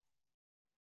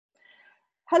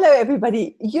Hello,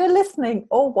 everybody. You're listening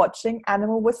or watching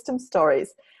Animal Wisdom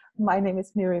Stories. My name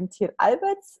is Miriam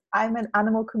Thiel-Alberts. I'm an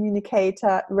animal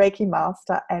communicator, Reiki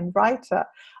master, and writer.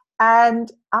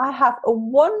 And I have a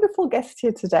wonderful guest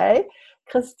here today,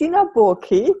 Christina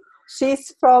Borki.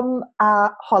 She's from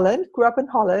Holland, grew up in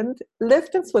Holland,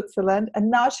 lived in Switzerland, and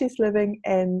now she's living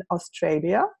in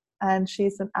Australia. And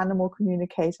she's an animal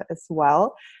communicator as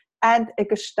well, and a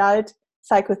Gestalt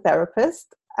psychotherapist.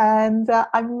 And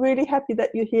I'm really happy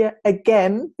that you're here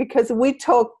again because we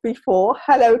talked before.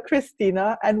 Hello,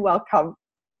 Christina, and welcome.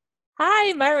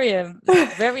 Hi, Mariam.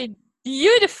 Very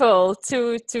beautiful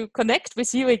to connect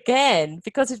with you again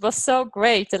because it was so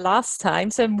great the last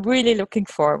time. So I'm really looking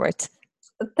forward.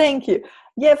 Thank you.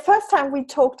 Yeah, first time we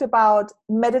talked about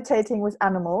meditating with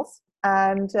animals,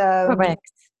 and Correct.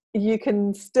 You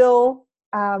can still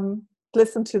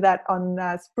listen to that on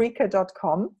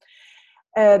Spreaker.com.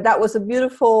 That was a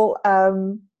beautiful,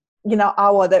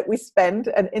 hour that we spent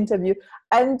an interview.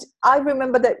 And I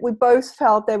remember that we both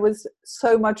felt there was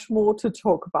so much more to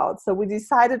talk about. So we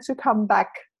decided to come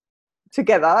back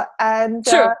together and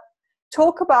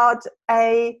talk about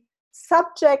a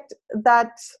subject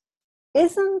that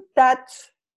isn't that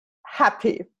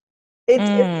happy.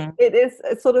 It is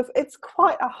it's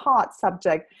quite a hard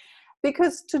subject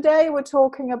because today we're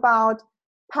talking about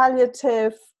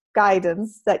palliative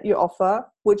guidance that you offer,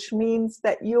 which means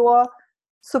that you're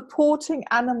supporting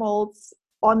animals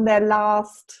on their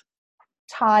last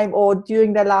time or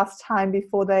during their last time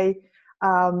before they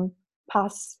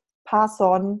pass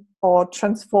on or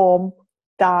transform,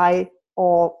 die,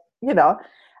 or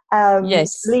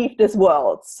leave this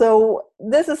world. So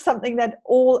this is something that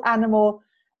all animal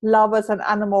lovers and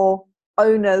animal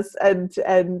owners and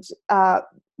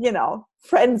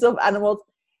friends of animals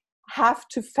have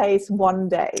to face one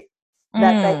day,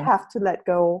 that they have to let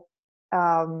go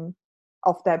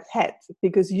of their pet,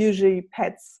 because usually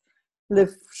pets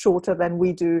live shorter than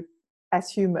we do as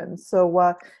humans.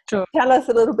 So tell us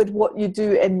a little bit what you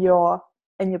do in your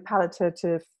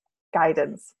palliative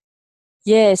guidance.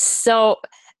 Yes, so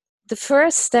the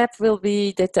first step will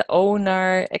be that the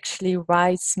owner actually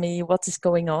writes me what is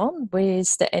going on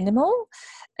with the animal.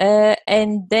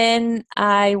 And then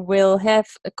I will have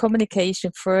a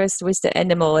communication first with the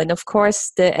animal. And of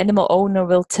course, the animal owner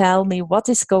will tell me what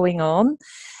is going on.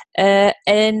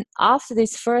 And after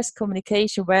this first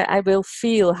communication, where I will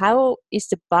feel how is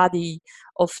the body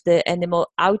of the animal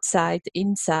outside,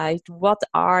 inside, what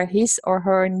are his or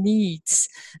her needs,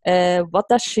 what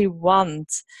does she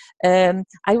want, I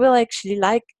will actually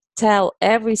tell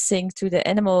everything to the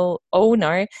animal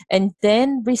owner, and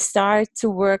then we start to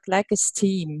work like a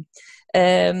team.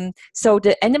 So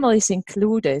the animal is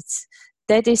included.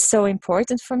 That is so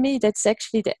important for me. That's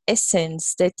actually the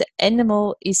essence, that the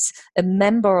animal is a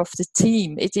member of the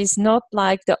team. It is not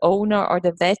like the owner or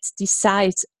the vet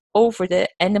decides over the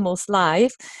animal's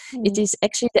life. It is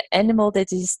actually the animal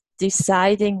that is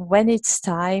deciding when it's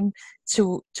time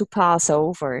to pass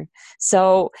over.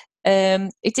 So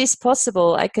it is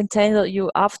possible. I can tell you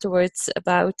afterwards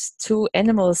about 2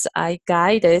 animals I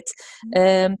guided.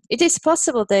 It is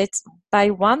possible that by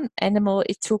one animal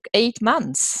it took 8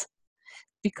 months,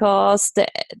 because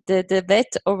the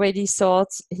vet already thought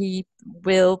he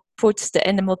will put the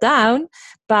animal down,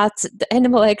 but the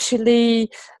animal actually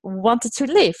wanted to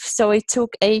live. So it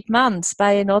took 8 months.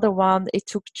 By another one, it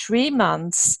took 3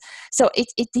 months. So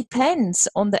it depends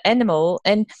on the animal.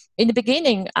 And in the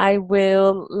beginning, I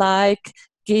will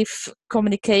give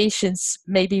communications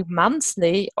maybe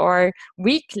monthly or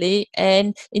weekly,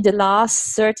 and in the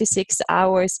last 36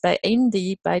 hours by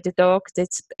Indy, by the dog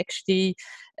that's actually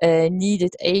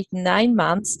needed 8-9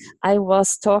 months, I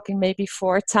was talking maybe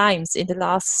 4 times in the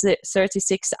last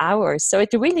 36 hours. So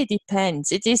it really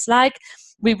depends. It is like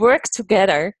we work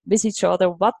together with each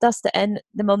other. What does the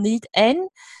animal need? And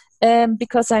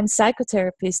because I'm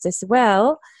psychotherapist as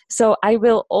well, so I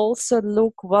will also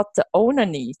look what the owner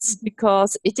needs,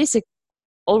 because it is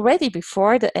already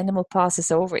before the animal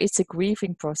passes over, it's a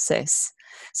grieving process.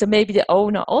 So maybe the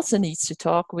owner also needs to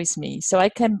talk with me, so I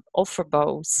can offer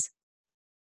both.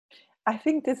 I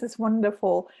think this is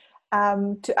wonderful,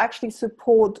 to actually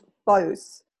support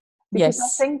both. Because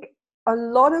Yes. I think a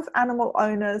lot of animal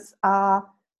owners are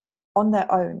on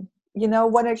their own.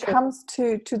 When it comes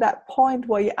to that point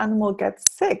where your animal gets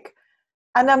sick,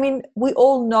 and I mean, we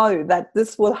all know that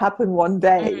this will happen one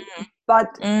day,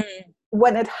 but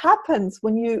when it happens,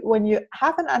 when you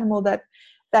have an animal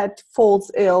that falls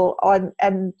ill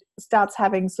and starts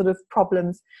having sort of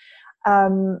problems,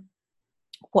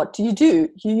 what do? You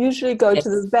usually go to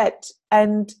the vet,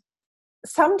 and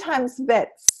sometimes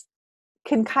vets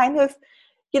can kind of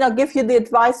give you the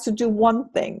advice to do one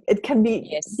thing. It can be,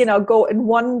 Yes. go in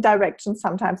one direction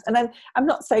sometimes. And I'm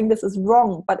not saying this is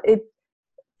wrong, but it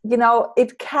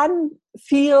can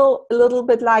feel a little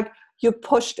bit like you're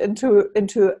pushed into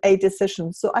a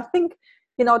decision. So I think,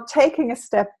 taking a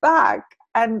step back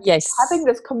and Yes. having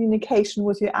this communication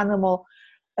with your animal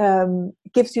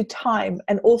gives you time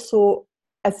and also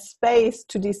a space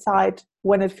to decide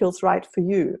when it feels right for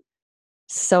you.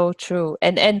 So true.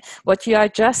 And what you are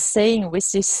just saying with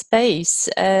this space,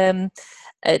 the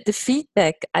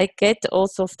feedback I get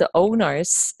also of the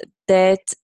owners that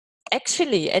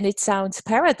actually, and it sounds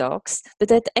paradox, but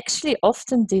that actually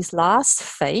often this last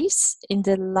phase in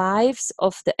the lives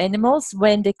of the animals,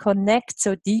 when they connect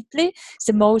so deeply, is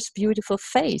the most beautiful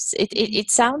phase. It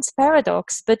sounds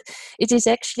paradox, but it is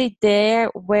actually there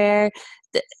where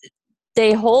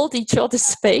they hold each other's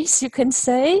space, you can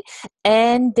say,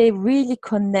 and they really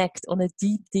connect on a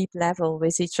deep, deep level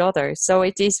with each other. So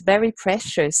it is very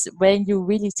precious when you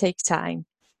really take time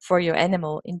for your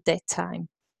animal in that time.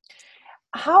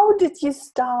 How did you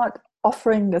start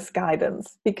offering this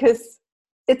guidance? Because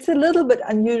it's a little bit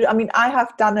unusual. I mean, I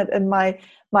have done it in my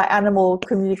animal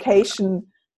communication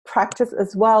practice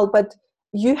as well, but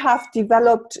you have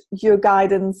developed your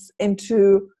guidance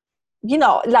into,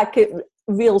 like a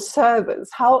real service.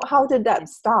 How did that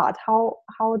start? How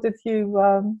did you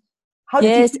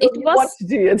Yes, feel it you want was. to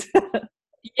do it?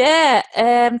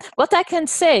 Yeah, what I can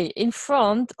say in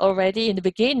front already in the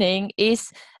beginning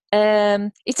is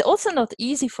it's also not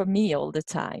easy for me all the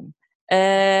time.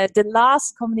 The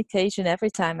last communication,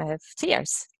 every time I have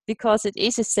tears because it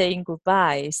is a saying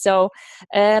goodbye. So,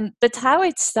 but how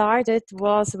it started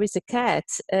was with a cat.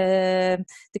 The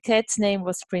cat's name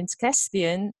was Prince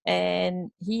Caspian,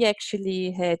 and he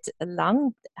actually had a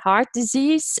lung heart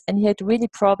disease, and he had really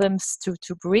problems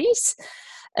to breathe.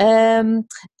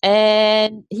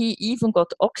 And he even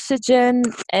got oxygen,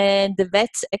 and the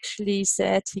vet actually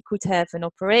said he could have an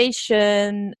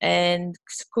operation and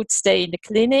could stay in the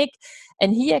clinic.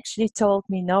 And he actually told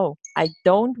me, no, I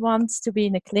don't want to be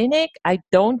in a clinic. I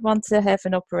don't want to have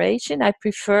an operation. I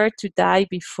prefer to die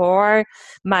before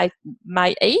my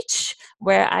age,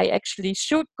 where I actually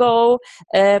should go.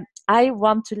 I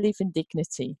want to live in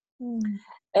dignity.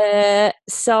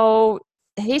 So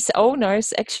his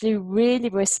owners actually really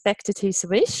respected his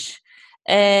wish,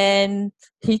 and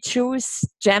he chose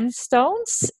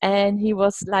gemstones, and he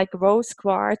was like rose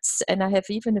quartz, and I have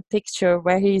even a picture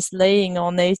where he's laying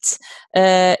on it.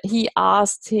 He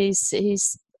asked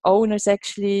his owners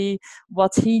actually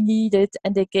what he needed,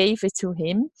 and they gave it to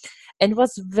him, and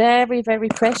was very, very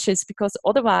precious, because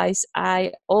otherwise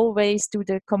I always do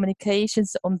the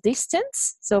communications on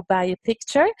distance, so by a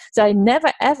picture. So I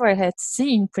never ever had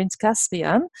seen Prince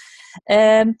Caspian.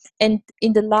 And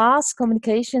in the last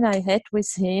communication I had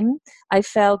with him, I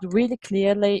felt really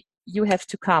clearly, you have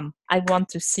to come. I want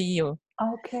to see you.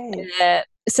 Okay.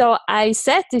 So I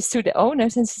said this to the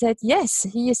owners, and she said, yes,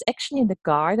 he is actually in the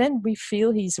garden. We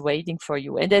feel he's waiting for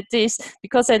you. And that is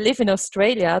because I live in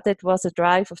Australia. That was a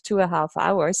drive of 2.5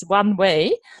 hours one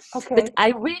way. Okay. But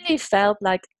I really felt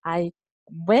like I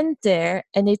went there,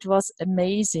 and it was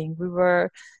amazing.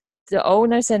 The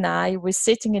owners and I were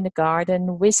sitting in the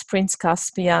garden with Prince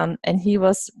Caspian, and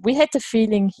we had the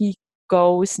feeling he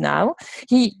goes now.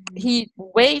 He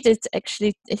waited,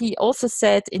 actually. He also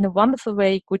said in a wonderful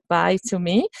way goodbye to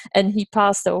me, and he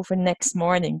passed over next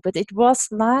morning. But it was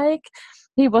like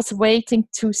he was waiting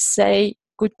to say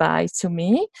goodbye to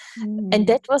me. And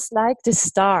that was like the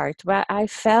start, where I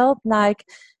felt like,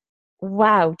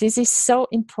 wow, this is so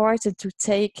important to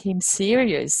take him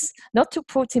serious, not to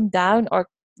put him down or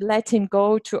let him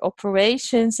go to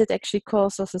operations that actually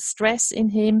cause us a stress in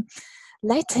him.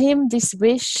 Let him this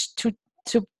wish to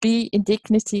be in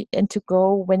dignity and to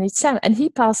go when it's time. And he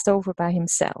passed over by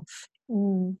himself.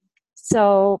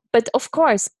 So, but of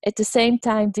course, at the same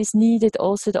time, this needed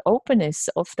also the openness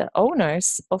of the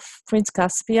owners of Prince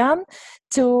Caspian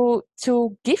to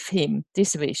give him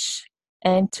this wish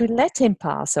and to let him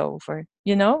pass over,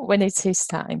 when it's his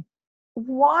time.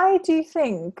 Why do you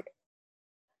think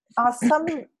are some,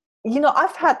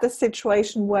 I've had this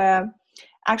situation where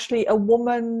actually a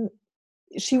woman,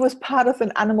 she was part of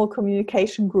an animal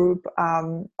communication group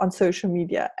on social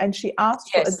media, and she asked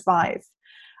for advice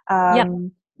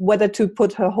whether to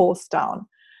put her horse down,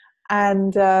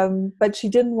 and but she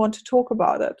didn't want to talk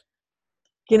about it.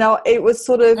 It was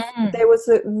sort of there was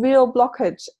a real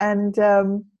blockage. And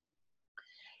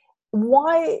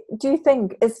why do you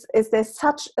think is there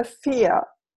such a fear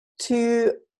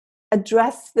to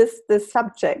address this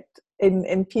subject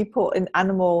in people, in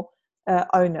animal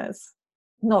owners?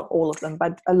 Not all of them,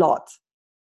 but a lot.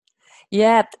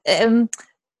 Yeah.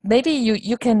 maybe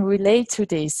you can relate to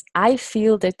this. I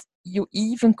feel that you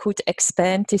even could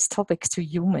expand this topic to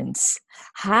humans.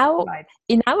 How Right.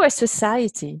 in our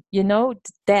society,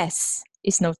 death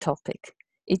is no topic.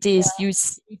 It is, you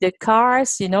see the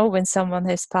cars, when someone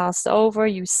has passed over,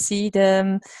 you see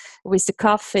them with the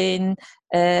coffin,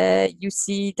 you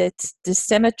see that the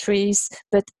cemeteries,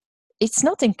 but it's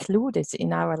not included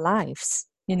in our lives.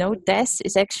 Death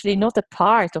is actually not a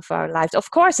part of our lives. Of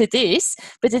course it is,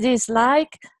 but it is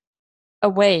like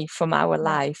away from our Yeah.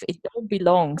 life. It don't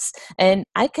belongs. And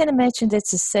I can imagine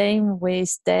that's the same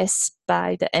with death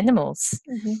by the animals.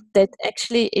 Mm-hmm. That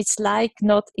actually it's like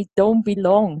not, it don't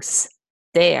belongs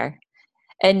there.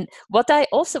 And what I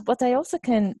also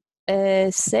can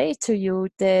say to you,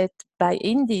 that by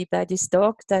Indy, by this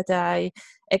dog that I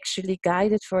actually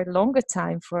guided for a longer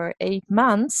time, for 8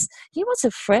 months, he was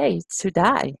afraid to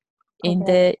die in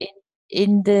Okay.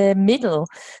 the middle.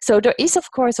 So there is, of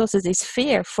course, also this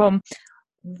fear from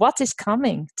what is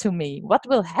coming to me, what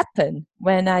will happen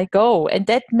when I go, and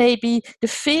that maybe the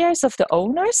fears of the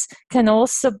owners can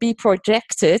also be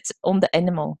projected on the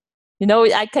animal.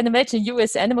 I can imagine you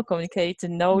as animal communicator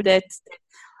know that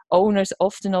owners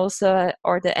often also,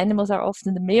 or the animals are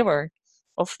often the mirror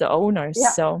of the owners.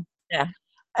 Yeah. So yeah.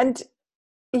 And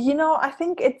I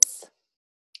think it's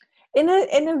in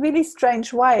a really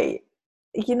strange way.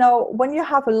 When you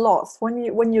have a loss,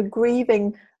 when you're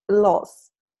grieving a loss,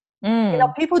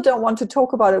 people don't want to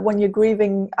talk about it when you're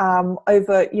grieving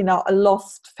over a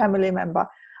lost family member.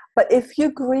 But if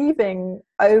you're grieving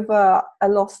over a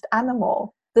lost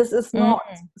animal, this is not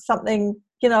something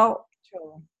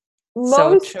True. So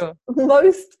most true.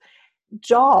 most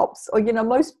jobs, or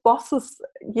most bosses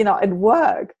at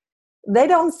work, they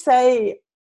don't say,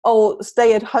 oh,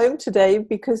 stay at home today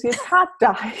because your cat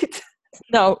died.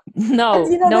 No, And no, this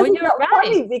is you're not right.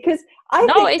 funny, because I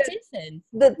No, think it that isn't.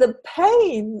 the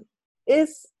pain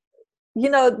is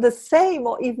the same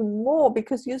or even more,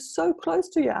 because you're so close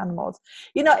to your animals.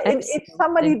 If Absolutely.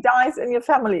 somebody dies in your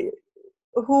family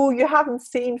who you haven't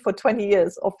seen for 20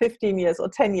 years or 15 years or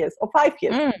 10 years or 5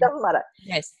 years, doesn't matter.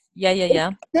 Yes. Yeah.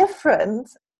 It's different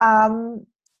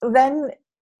than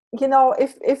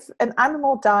if an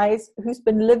animal dies who's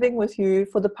been living with you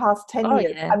for the past 10 Oh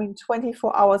years, yeah.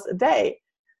 24 hours a day.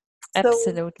 So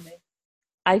Absolutely.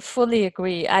 I fully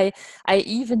agree. I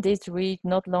even did read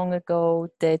not long ago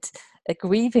that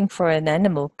grieving for an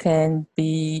animal can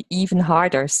be even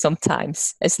harder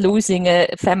sometimes as losing a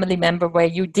family member where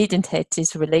you didn't have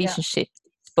this yeah. relationship,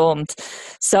 this bond.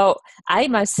 So I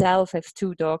myself have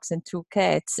 2 dogs and 2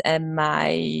 cats, and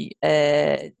my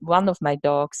one of my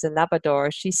dogs, a Labrador,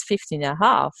 she's 15 and a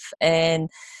half, and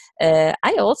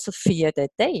I also fear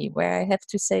that day where I have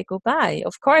to say goodbye.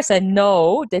 Of course, I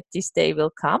know that this day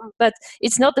will come, but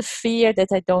it's not a fear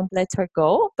that I don't let her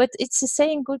go, but it's a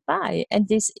saying goodbye. And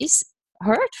this is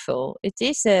hurtful. It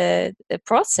is a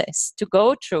process to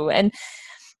go through. And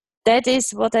that is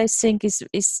what I think is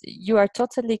you are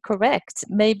totally correct.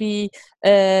 Maybe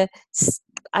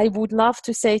I would love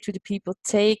to say to the people,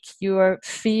 take your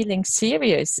feeling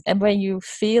serious. And when you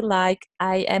feel like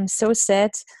I am so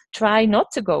sad, try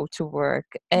not to go to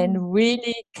work and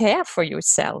really care for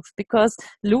yourself, because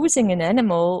losing an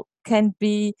animal can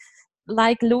be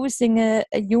like losing a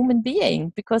human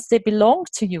being, because they belong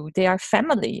to you, they are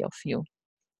family of you.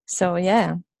 So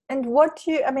yeah. And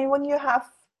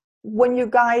when you're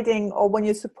guiding or when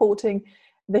you're supporting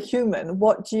the human,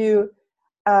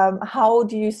 how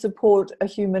do you support a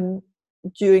human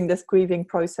during this grieving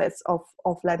process of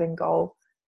letting go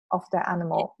of their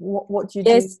animal? What do you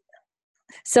do? Yes.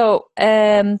 So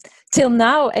till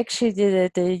now, actually,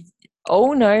 the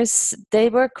owners, they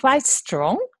were quite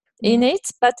strong in it.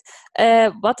 But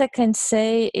what I can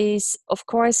say is, of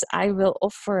course, I will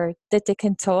offer that they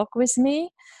can talk with me,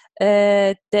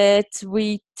 that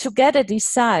we together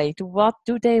decide what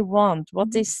do they want,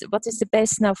 what is the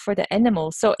best now for the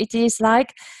animal. So it is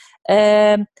like,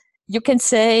 you can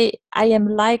say I am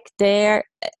like there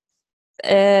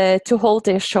to hold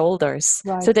their shoulders,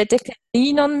 Right. so that they can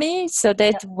lean on me, so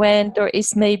that when there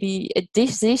is maybe a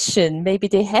decision maybe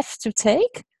they have to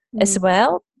take as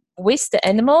well with the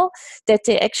animal, that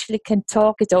they actually can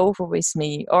talk it over with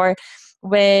me. Or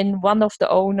when one of the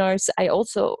owners, I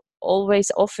also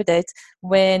always offer that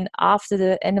when after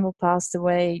the animal passed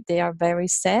away they are very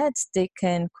sad, they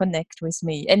can connect with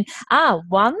me. And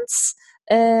once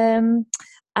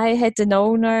I had an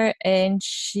owner and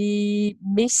she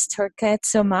missed her cat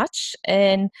so much,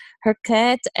 and her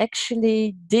cat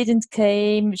actually didn't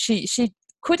came. She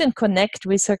couldn't connect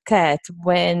with her cat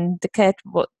when the cat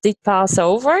did pass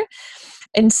over.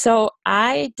 And so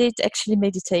I did actually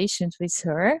meditations with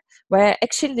her where I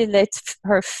actually let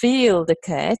her feel the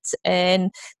cat.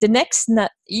 And the next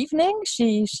evening,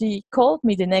 she called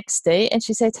me the next day and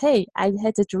she said, "Hey, I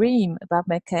had a dream about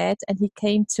my cat and he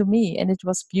came to me and it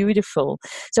was beautiful."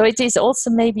 So it is also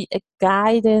maybe a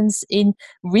guidance in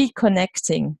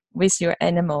reconnecting with your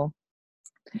animal.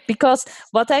 Because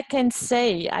what I can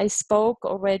say, I spoke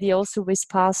already also with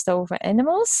passed over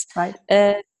animals. Right.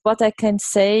 What I can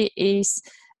say is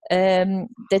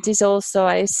that is also,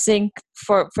 I think,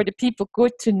 for the people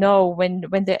good to know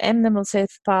when the animals have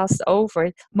passed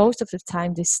over, most of the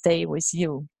time they stay with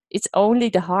you. It's only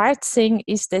the hard thing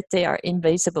is that they are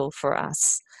invisible for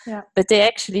us. Yeah. But they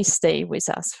actually stay with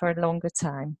us for a longer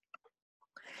time.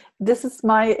 This is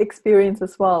my experience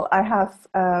as well. I have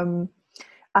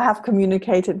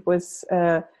communicated with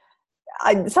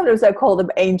sometimes I call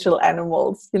them angel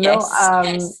animals, you know.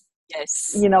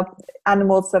 Yes. You know,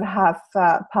 animals that have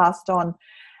passed on,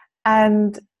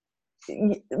 and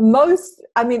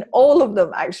all of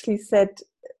them actually said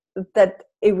that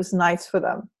it was nice for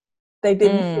them. They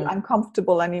didn't feel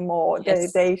uncomfortable anymore.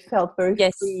 Yes. They felt very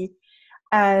free,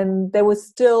 and they were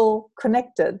still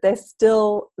connected. They're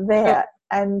still there.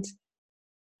 And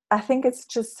I think it's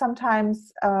just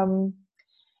sometimes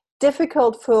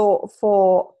difficult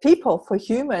for people, for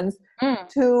humans,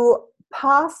 to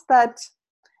pass that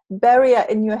barrier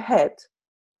in your head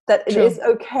that it is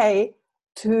okay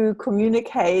to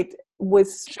communicate with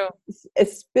a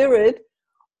spirit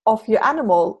of your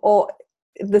animal or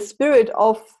the spirit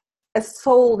of a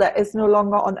soul that is no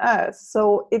longer on earth.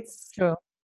 So it's,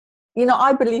 you know,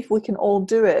 I believe we can all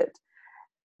do it.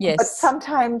 Yes. But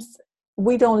sometimes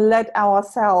we don't let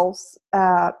ourselves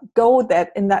go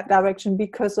in that direction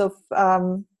because of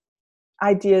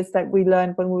ideas that we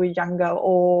learned when we were younger,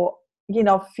 or, you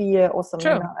know, fear or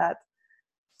something like that.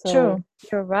 So, true,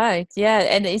 you're right. Yeah,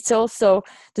 and it's also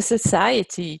the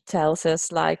society tells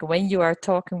us, like, when you are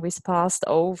talking with passed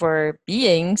over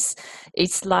beings,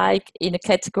 it's like in a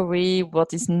category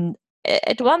what is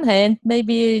at one hand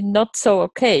maybe not so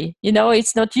okay. You know,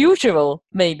 it's not usual.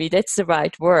 Maybe that's the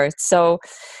right word. So,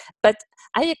 but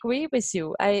I agree with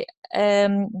you.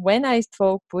 When I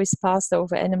spoke with passed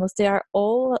over animals, they are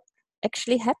all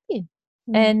actually happy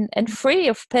and free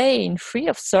of pain, free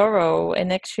of sorrow,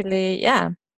 and actually,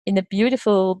 in a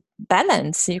beautiful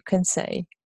balance, you can say.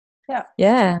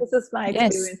 Yeah. This is my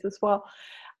experience as well.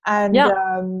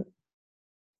 And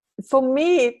for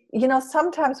me, you know,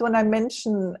 sometimes when I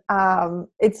mention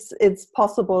it's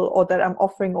possible, or that I'm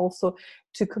offering also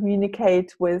to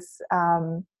communicate with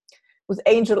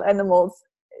angel animals,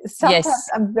 sometimes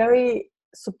I'm very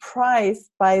surprised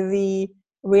by the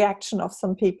reaction of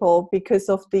some people because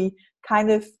of the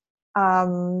kind of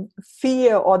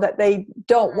fear, or that they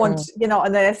don't want, you know,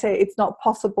 and then I say it's not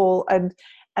possible, and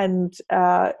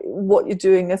what you're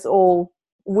doing is all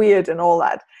weird and all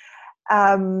that.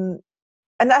 And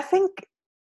I think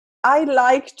I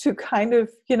like to kind of,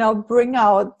 you know, bring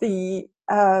out the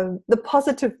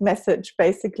positive message,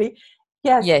 basically.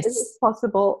 Yes, it is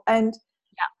possible. And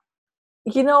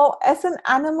you know, as an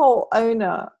animal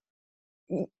owner,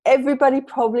 everybody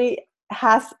probably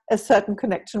has a certain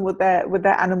connection with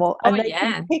their animal, and they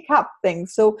can pick up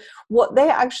things. So what they're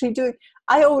actually doing,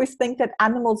 I always think that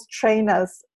animals train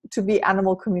us to be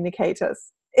animal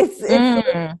communicators. It's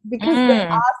because they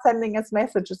are sending us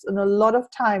messages, and a lot of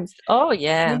times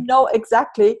you know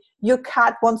exactly your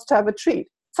cat wants to have a treat.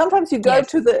 Sometimes you go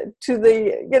to the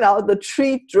you know, the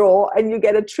treat drawer, and you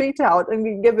get a treat out and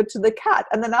you give it to the cat,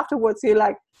 and then afterwards you're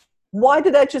like, why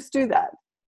did I just do that?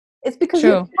 It's because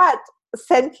your cat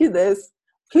sent you this.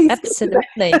 Please.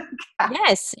 Absolutely.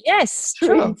 Yes.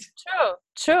 True.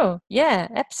 Yeah,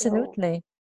 absolutely.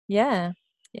 Yeah.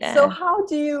 So how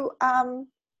do you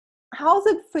how's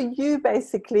it for you,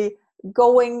 basically,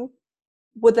 going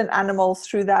with an animal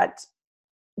through that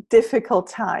difficult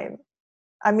time?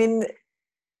 I mean,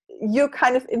 you're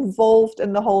kind of involved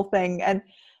in the whole thing,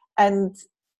 and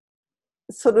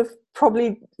sort of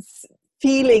probably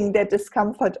feeling their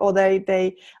discomfort, or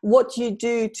they what you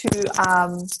do to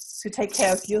take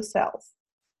care of yourself.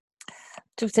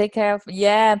 To take care of,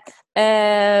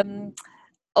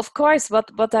 of course,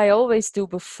 what I always do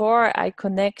before I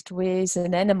connect with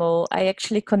an animal, I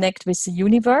actually connect with the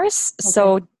universe.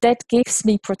 So that gives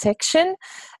me protection.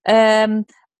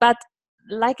 But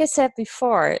like I said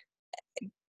before,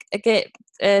 again,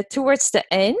 towards the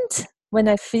end, when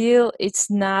I feel it's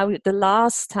now the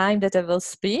last time that I will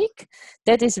speak,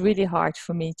 that is really hard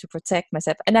for me to protect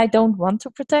myself. And I don't want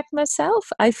to protect myself,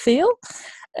 I feel.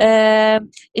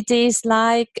 It is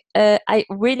like I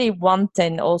really want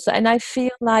then also, and I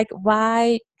feel like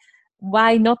why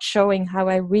not showing how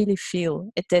I really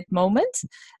feel at that moment?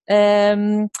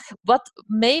 What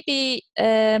maybe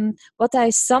what I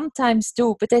sometimes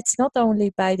do, but it's not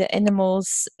only by the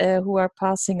animals who are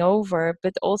passing over,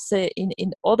 but also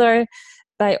in other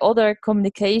by other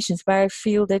communications where I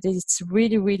feel that it's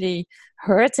really, really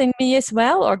hurting me as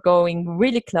well or going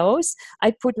really close.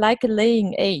 I put like a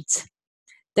laying eight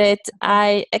that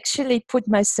I actually put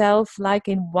myself like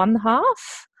in one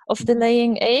half of the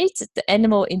laying eight, the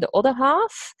animal in the other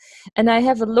half, and I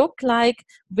have a look like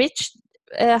which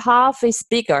half is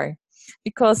bigger.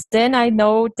 Because then I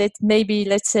know that maybe,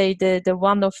 let's say, the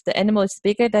one of the animal is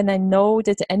bigger, then I know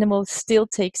that the animal still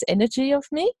takes energy of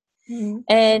me. Mm.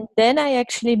 And then I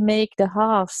actually make the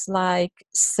halves like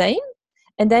same.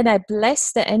 And then I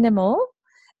bless the animal,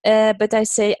 but I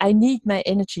say I need my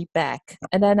energy back,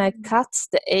 and then I cut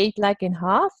the eight like in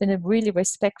half in a really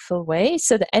respectful way,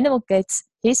 so the animal gets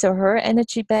his or her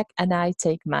energy back, and I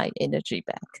take my energy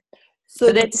back. So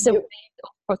So that's a way of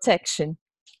protection.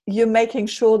 you're making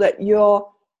sure that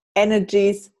your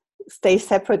energies stay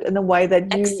separate in a way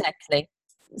that you Exactly.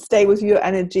 stay with your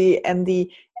energy and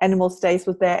the animal stays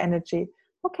with their energy.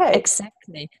 Okay.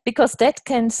 Exactly, because that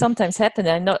can sometimes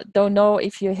happen. Don't know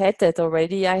if you had that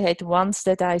already. I had once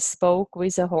that I spoke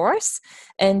with a horse,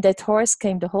 and that horse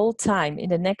came the whole time in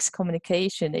the next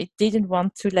communication. It didn't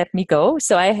want to let me go,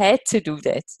 so I had to do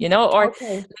that, you know. Or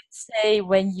Okay. let's say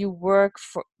when you work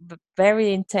for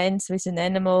very intense with an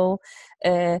animal,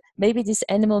 maybe this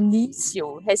animal needs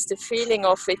you, has the feeling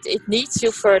of it needs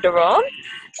you further on,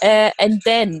 and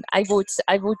then I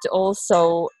would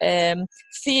also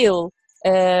feel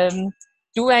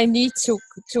do I need to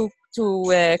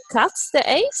cut the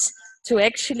eight to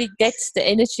actually get the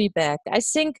energy back? I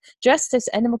think just as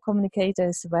animal communicator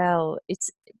as well, it's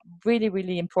really,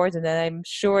 really important, and I'm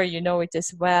sure you know it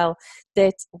as well,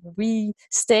 that we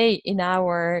stay in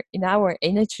our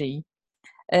energy,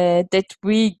 that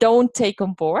we don't take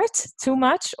on board too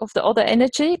much of the other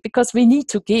energy, because we need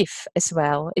to give as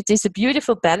well. It is a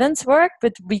beautiful balance work,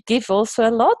 but we give also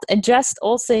a lot. And just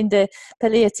also in the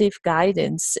palliative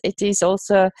guidance, it is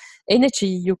also energy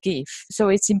you give. So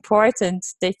it's important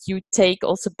that you take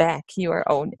also back your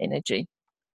own energy.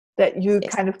 That you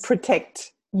Yes, kind of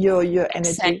protect your energy.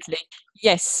 exactly.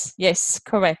 Yes,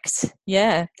 correct.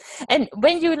 Yeah. And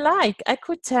when you like, I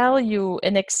could tell you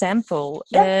an example.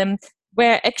 Yeah.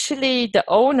 Where actually the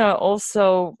owner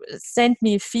also sent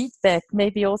me feedback,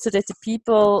 maybe also that the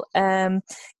people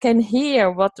can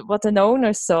hear what an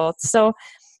owner thought. So,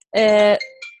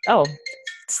 oh,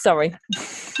 sorry.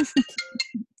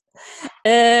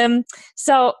 Um,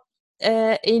 so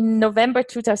in November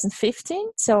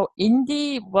 2015, so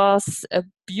Indy was a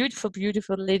beautiful,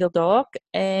 beautiful little dog,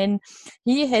 and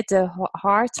he had a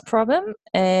heart problem.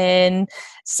 And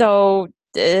so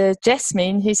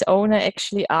Jasmine, his owner,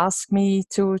 actually asked me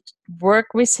to work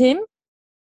with him,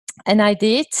 and I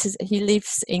did. He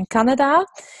lives in Canada,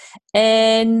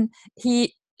 and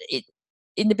it,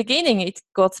 in the beginning it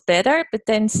got better, but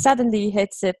then suddenly he had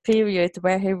a period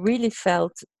where he really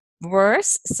felt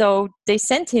worse. So they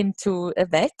sent him to a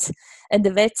vet, and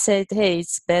the vet said, "Hey,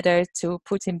 it's better to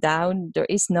put him down. There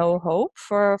is no hope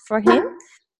for him."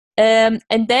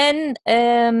 And then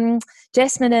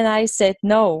Jasmine and I said,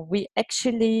 no, we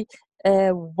actually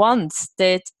want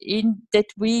that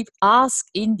we ask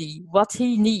Indy what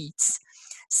he needs.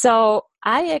 So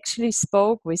I actually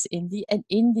spoke with Indy, and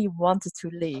Indy wanted to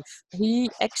leave.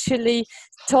 He actually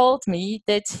told me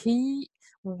that he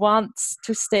wants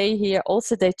to stay here.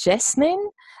 Also, that Jasmine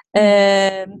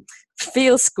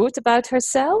feels good about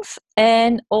herself,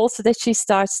 and also that she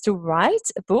starts to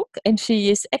write a book, and she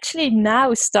is actually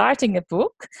now starting a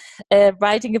book,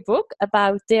 writing a book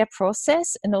about their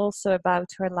process and also about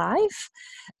her life.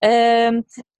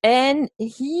 And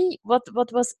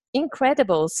what was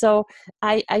incredible, so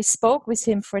I spoke with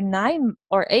him for 9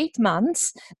 or 8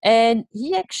 months, and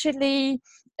he actually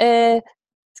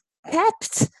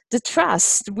kept the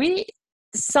trust. We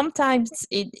sometimes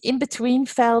in between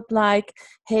felt like,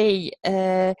 hey,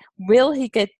 will he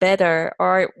get better,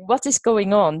 or what is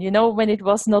going on, you know, when it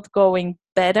was not going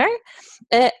better.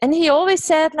 And he always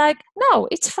said like, no,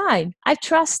 it's fine, I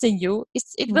trust in you,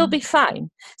 it will be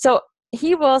fine. So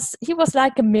he was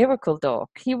like a miracle dog.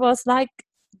 He was like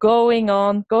going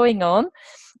on,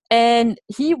 and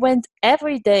he went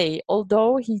every day,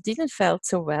 although he didn't felt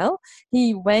so well.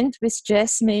 He went with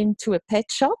Jasmine to a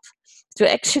pet shop, to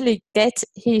actually get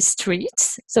his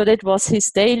treats. So that was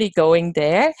his daily going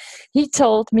there. He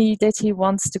told me that he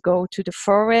wants to go to the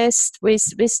forest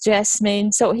with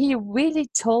Jasmine. So he really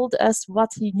told us what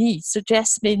he needs. So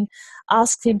Jasmine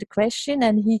asked him the question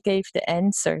and he gave the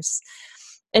answers.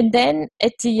 And then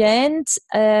at the end,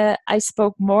 I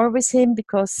spoke more with him,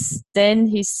 because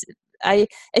then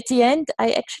at the end,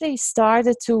 I actually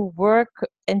started to work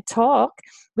and talk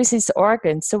with his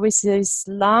organs. So with his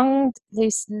lung,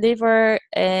 his liver,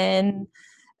 and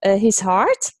his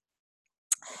heart.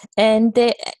 And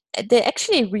they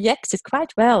actually reacted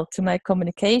quite well to my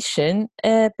communication.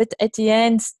 But at the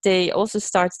end, they also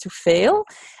started to fail.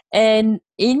 And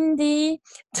Indy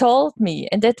told me,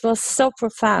 and that was so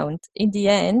profound. In the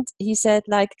end, he said,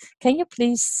 like, can you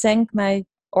please thank my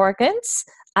organs?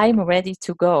 I'm ready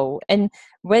to go. And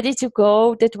ready to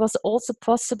go, that was also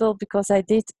possible because I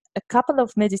did a couple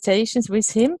of meditations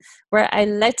with him where I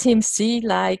let him see,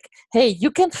 like, hey, you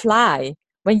can fly.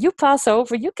 When you pass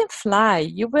over, you can fly.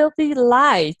 You will be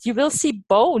light. You will see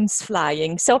bones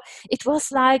flying. So it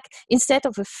was like, instead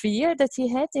of a fear that he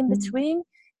had in between,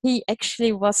 he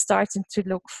actually was starting to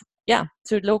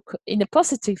look in a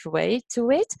positive way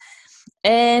to it.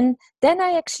 And then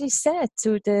I actually said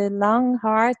to the lung,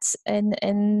 heart,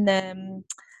 and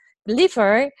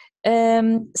liver,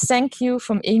 thank you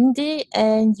from Indy,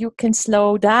 and you can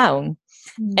slow down.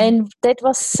 And that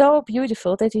was so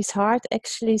beautiful that his heart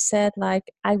actually said,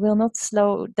 like, I will not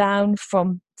slow down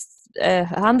from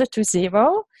 100 to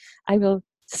 0. I will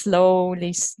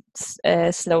slowly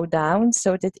slow down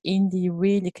so that Indy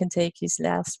really can take his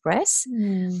last breath.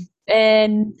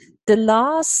 And the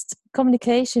last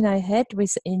communication I had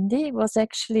with Indy was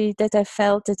actually that I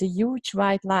felt that a huge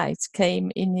white light came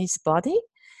in his body.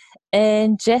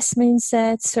 And Jasmine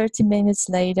said 30 minutes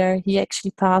later, he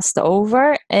actually passed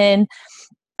over, and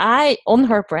I, on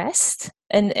her breast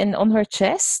and on her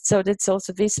chest, so that's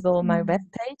also visible on my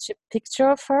webpage, a picture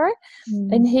of her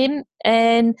and him,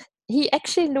 and he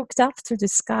actually looked up to the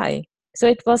sky. So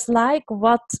it was like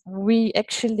what we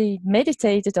actually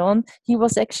meditated on, he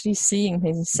was actually seeing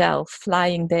himself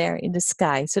flying there in the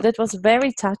sky. So that was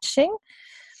very touching.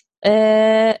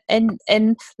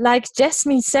 And like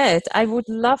Jasmine said, I would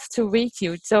love to read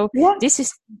you. So this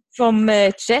is from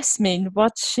Jasmine,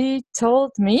 what she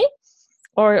told me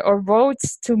or wrote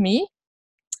to me.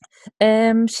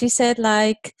 She said,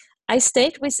 like, I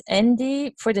stayed with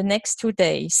Andy for the next 2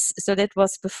 days. So that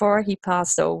was before he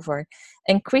passed over.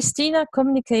 And Christina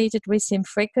communicated with him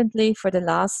frequently for the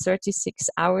last 36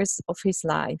 hours of his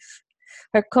life.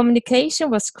 Her communication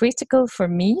was critical for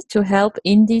me to help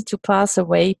Indy to pass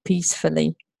away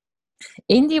peacefully.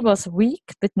 Indy was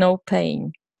weak but no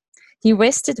pain. He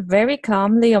rested very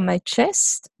calmly on my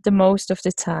chest the most of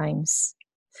the times.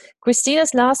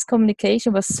 Christina's last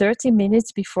communication was 30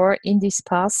 minutes before Indy's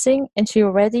passing, and she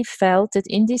already felt that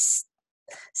Indy's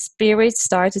spirit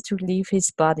started to leave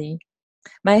his body.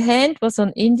 My hand was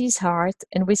on Indy's heart,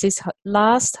 and with his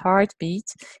last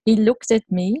heartbeat, he looked at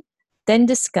me, then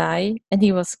the sky, and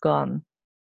he was gone.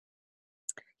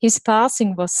 His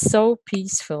passing was so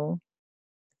peaceful.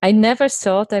 I never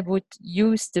thought I would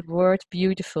use the word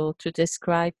beautiful to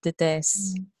describe the death.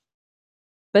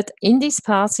 But Indy's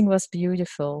passing was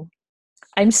beautiful.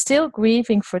 I'm still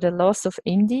grieving for the loss of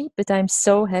Indy, but I'm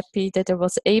so happy that I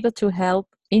was able to help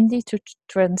Indy to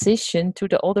transition to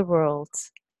the other world.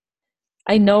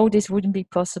 I know this wouldn't be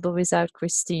possible without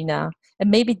Christina.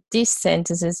 And maybe these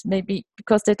sentences, maybe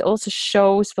because that also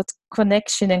shows what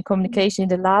connection and communication in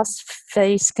the last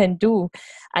phase can do.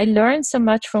 I learned so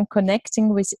much from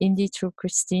connecting with Indy through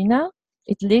Christina.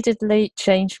 It literally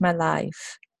changed my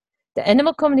life. The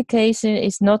animal communication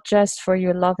is not just for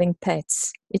your loving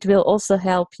pets. It will also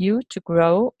help you to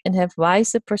grow and have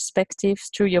wiser perspectives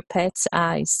through your pet's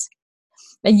eyes.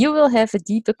 And you will have a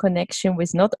deeper connection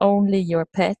with not only your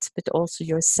pet, but also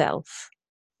yourself.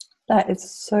 That is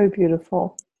so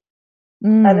beautiful.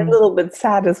 And a little bit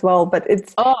sad as well, but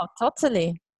it's... Oh,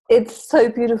 totally. It's so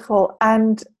beautiful.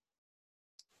 And,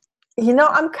 you know,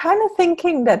 I'm kind of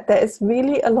thinking that there is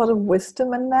really a lot of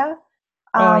wisdom in there.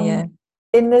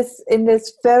 In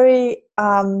this very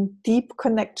deep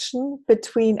connection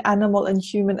between animal and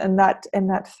human in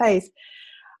that phase.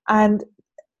 And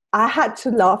I had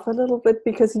to laugh a little bit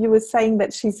because you were saying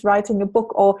that she's writing a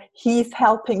book, or he's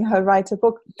helping her write a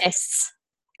book. Yes.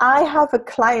 I have a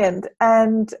client,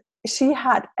 and she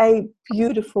had a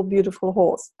beautiful, beautiful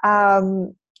horse,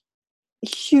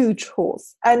 huge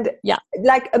horse, and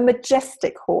like a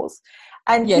majestic horse.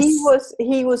 And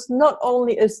he was not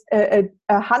only a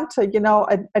hunter, you know,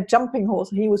 a jumping horse.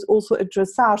 He was also a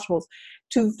dressage horse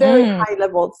to very high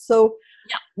levels. So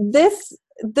this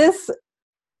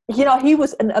he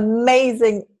was an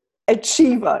amazing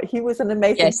achiever. He was an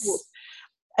amazing horse.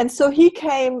 And so he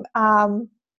came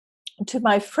to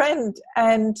my friend,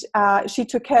 and she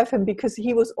took care of him because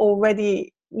he was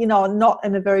already, not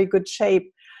in a very good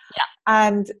shape. Yeah.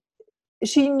 And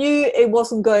she knew it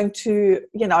wasn't going to,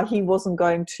 he wasn't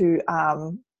going to,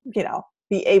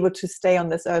 be able to stay on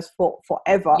this earth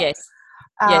forever. Yes.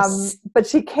 But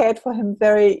she cared for him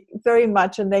very, very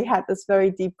much, and they had this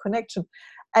very deep connection.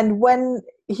 And when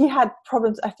he had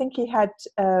problems, I think he had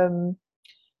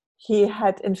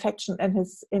infection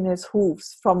in his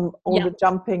hooves from all the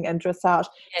jumping and dressage.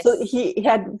 Yes. So he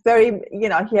had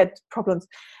he had problems.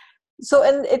 So,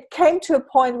 and it came to a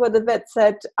point where the vet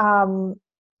said,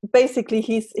 basically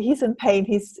he's in pain,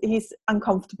 he's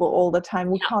uncomfortable all the time,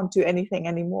 we can't do anything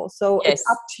anymore, so it's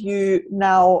up to you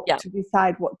now to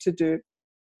decide what to do.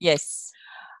 Yes.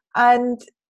 And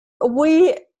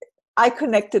I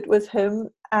connected with him,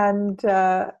 and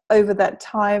over that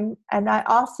time, and I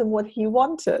asked him what he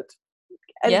wanted,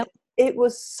 and it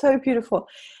was so beautiful.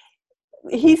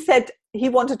 He said he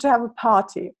wanted to have a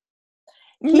party.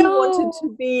 He wanted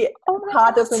to be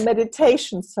part of a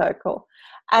meditation circle.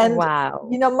 And,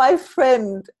 my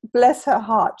friend, bless her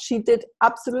heart, she did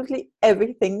absolutely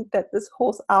everything that this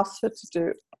horse asked her to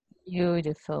do.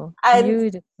 Beautiful.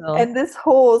 And this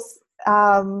horse,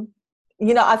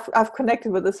 I've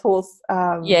connected with this horse,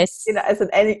 as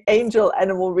an angel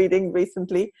animal reading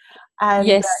recently.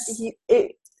 And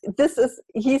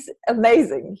he's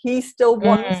amazing. He still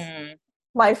wants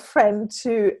my friend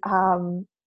to,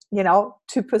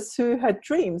 to pursue her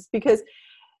dreams, because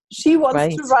she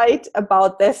wants to write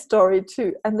about their story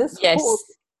too. And this horse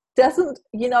doesn't,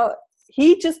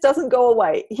 he just doesn't go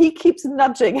away. He keeps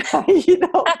nudging her, he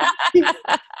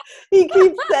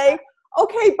keeps saying,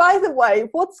 okay, by the way,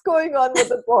 what's going on with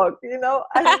the book,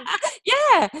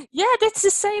 Yeah, that's the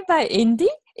same by Indy.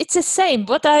 It's the same.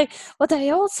 What I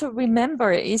also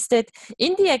remember is that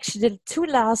Indy, actually, the 2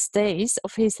 last days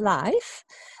of his life,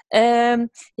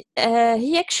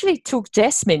 he actually took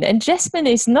Jasmine, and Jasmine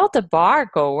is not a bar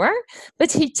goer,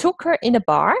 but he took her in a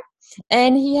bar,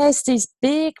 and he has these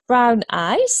big brown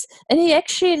eyes, and he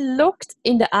actually looked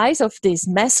in the eyes of these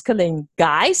masculine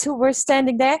guys who were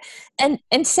standing there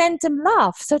and sent them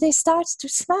love, so they started to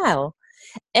smile.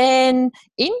 And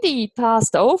Indy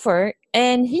passed over,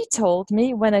 and he told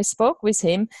me when I spoke with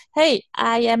him, hey,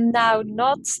 I am now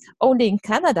not only in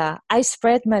Canada, I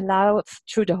spread my love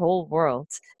through the whole world.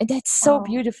 And that's so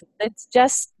beautiful. That's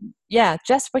just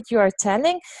what you are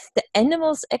telling. The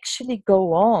animals actually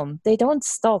go on. They don't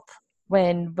stop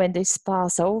when they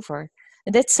pass over.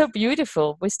 And that's so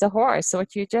beautiful with the horse,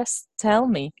 what you just tell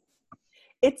me.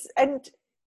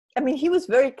 He was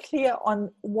very clear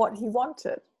on what he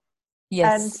wanted.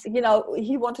 Yes. And,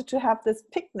 he wanted to have this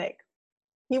picnic.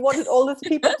 He wanted all these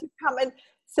people to come and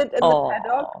sit in the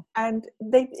paddock. And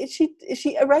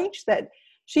she arranged that.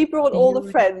 She brought all the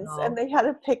friends, and they had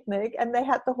a picnic, and they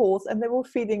had the horse, and they were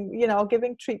feeding,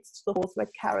 giving treats to the horse,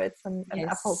 like carrots and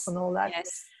apples and all that.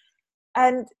 Yes.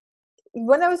 And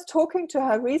when I was talking to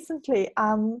her recently,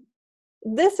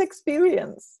 this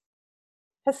experience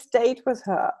has stayed with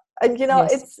her. And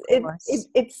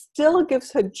it still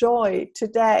gives her joy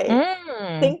today,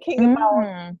 thinking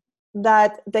about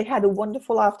that they had a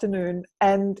wonderful afternoon,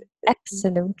 and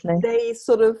absolutely they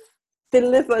sort of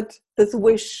delivered this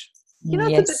wish.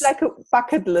 It's a bit like a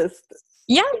bucket list.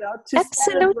 Yeah, to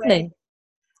absolutely.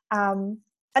 And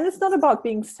it's not about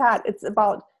being sad; it's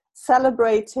about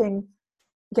celebrating,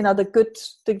 the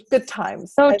good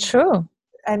times. True.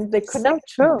 And the connection.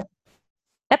 So true.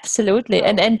 Absolutely.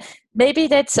 And maybe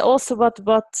that's also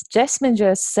what Jasmine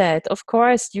just said. Of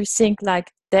course, you think like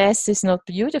death is not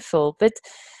beautiful, but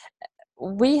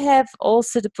we have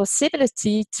also the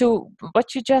possibility to,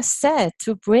 what you just said,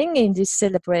 to bring in this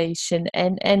celebration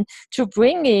and to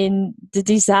bring in the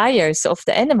desires of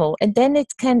the animal. And then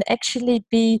it can actually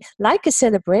be like a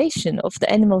celebration of the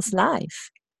animal's life,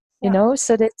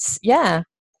 so that's,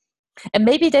 And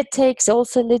maybe that takes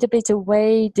also a little bit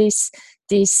away this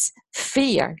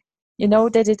fear,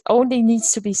 that it only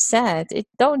needs to be sad. It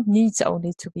don't need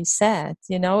only to be sad,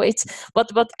 It's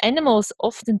what animals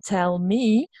often tell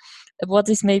me. What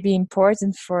is maybe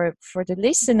important for the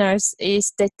listeners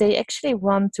is that they actually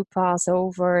want to pass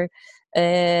over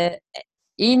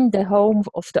in the home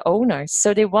of the owners.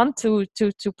 So they want to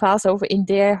pass over in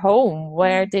their home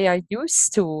where they are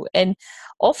used to. And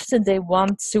often they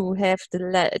want to have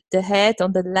the head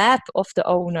on the lap of the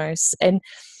owners. And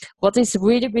what is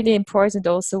really, really important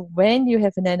also when you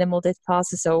have an animal that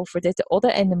passes over, that the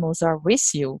other animals are with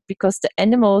you. Because the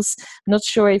animals, I'm not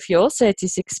sure if you also had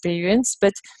this experience,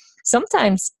 but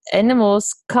sometimes animals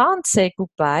can't say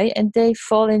goodbye and they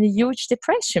fall in a huge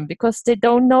depression because they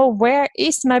don't know where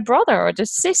is my brother or the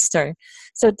sister.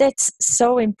 So that's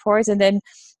so important. And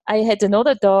I had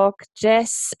another dog,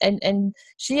 Jess, and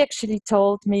she actually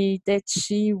told me that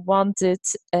she wanted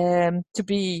to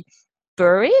be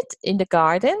buried in the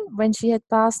garden when she had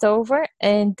passed over,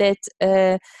 and that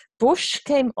bush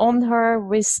came on her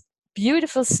with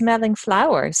beautiful smelling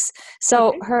flowers. So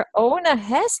Okay. her owner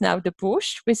has now the bush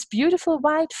with beautiful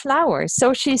white flowers.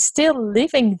 So she's still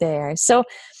living there. So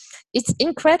it's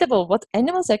incredible what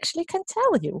animals actually can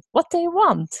tell you, what they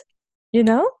want, you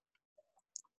know?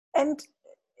 And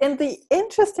the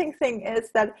interesting thing is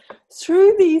that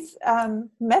through these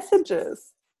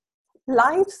messages,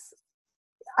 lives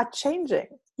are changing.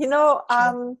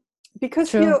 True. Because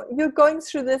True. you're going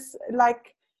through this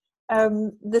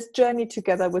this journey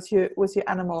together with your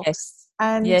animal, Yes.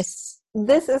 and Yes.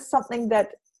 this is something that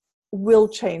will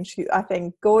change you. I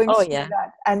think going Oh, through yeah.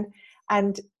 that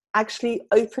and actually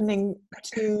opening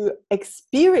to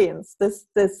experience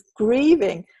this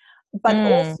grieving, but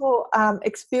Mm. also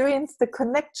experience the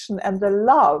connection and the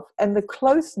love and the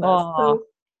closeness. Oh, So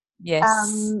yes.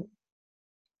 um,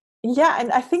 yeah,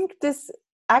 and I think this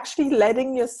actually letting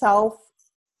yourself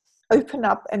open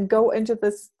up and go into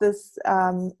this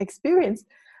experience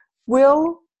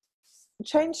will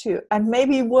change you, and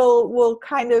maybe will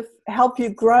kind of help you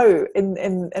grow in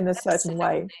a certain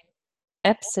way. Absolutely.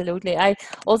 Absolutely. I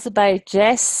also by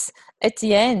Jess at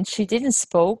the end, she didn't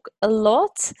spoke a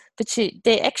lot, but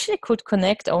they actually could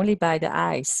connect only by the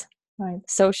eyes. Right.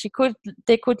 So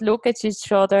they could look at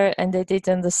each other and they did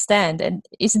understand. And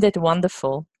isn't it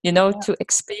wonderful, Yeah. to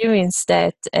experience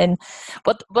that? And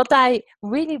what I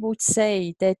really would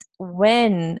say that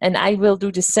when, and I will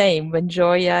do the same when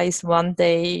Joya is one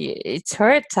day, it's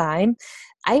her time,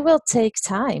 I will take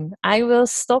time. I will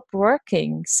stop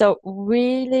working. So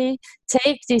really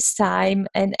take this time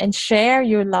and share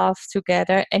your love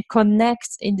together and connect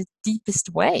in the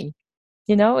deepest way.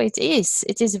 It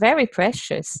is very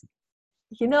precious.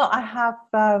 I have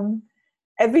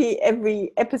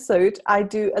every episode I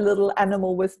do a little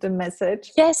animal wisdom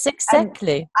message, Yes, and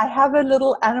exactly. I have a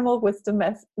little animal wisdom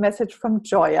message from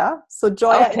Joya. So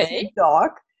Joya is your Okay.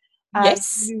 dog, and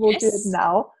Yes, we will do it yes.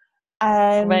 now.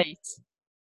 And Great.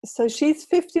 so she's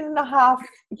 15 and a half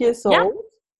years Yeah, old,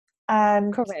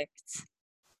 and correct.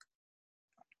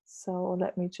 so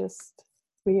let me just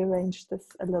rearrange this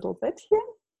a little bit here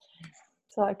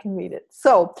so I can read it.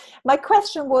 So my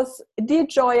question was, dear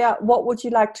Joya, what would you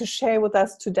like to share with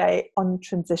us today on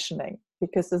transitioning?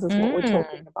 Because this is what we're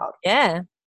talking Mm, about. yeah.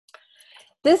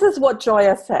 This is what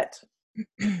Joya said.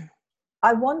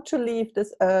 I want to leave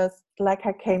this earth like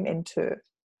I came into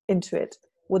it,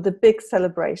 with a big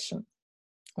celebration.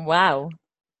 Wow.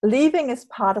 Leaving is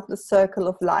part of the circle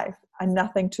of life and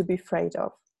nothing to be afraid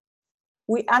of.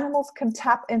 We animals can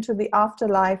tap into the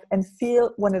afterlife and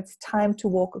feel when it's time to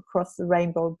walk across the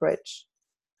rainbow bridge.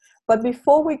 But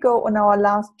before we go on our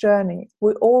last journey,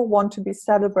 we all want to be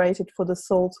celebrated for the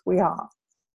souls we are.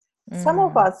 Some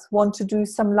of Mm, us want to do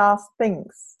some last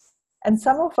things, and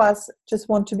some of us just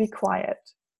want to be quiet.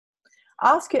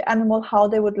 Ask your animal how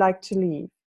they would like to leave.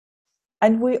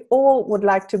 And we all would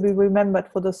like to be remembered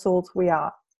for the souls we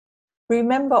are.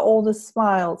 Remember all the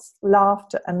smiles,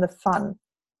 laughter, and the fun.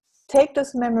 Take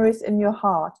those memories in your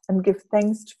heart and give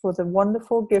thanks for the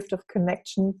wonderful gift of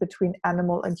connection between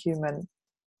animal and human.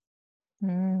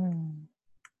 mm.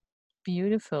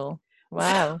 Beautiful.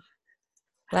 Wow.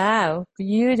 Wow.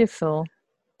 Beautiful.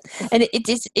 And it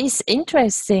is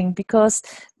interesting because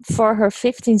for her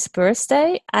 15th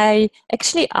birthday, I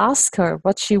actually asked her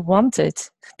what she wanted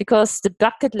because the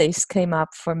bucket list came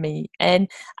up for me. And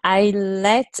I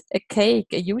let a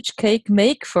huge cake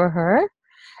make for her.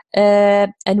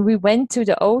 And we went to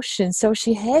the ocean, so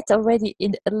she had already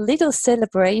in a little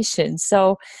celebration.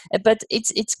 So, but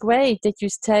it's great that you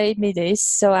tell me this.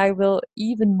 So I will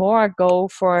even more go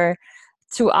for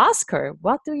to ask her,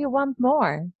 what do you want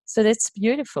more? So that's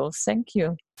beautiful. Thank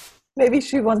you. Maybe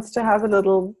she wants to have a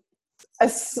little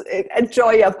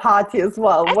enjoy a party as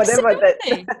well, whatever that.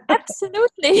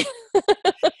 Absolutely.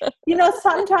 Absolutely.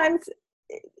 Sometimes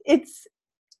it's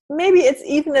maybe it's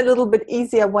even a little bit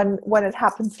easier when it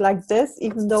happens like this,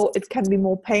 even though it can be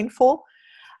more painful.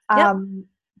 Yep. um,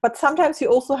 but sometimes you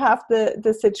also have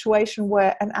the situation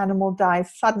where an animal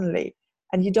dies suddenly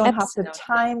and you don't have the Absolutely.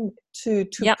 time to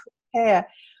Yep. prepare.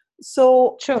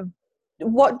 So True.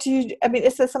 what do you, I mean,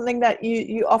 is there something that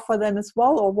you offer then as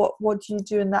well, or what do you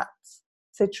do in that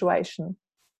situation?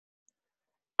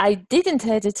 I didn't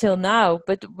had it till now,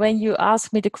 but when you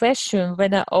ask me the question,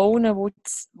 when an owner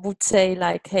would say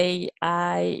like, "Hey,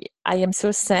 I am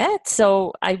so sad,"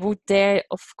 so I would there,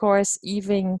 of course,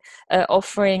 even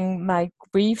offering my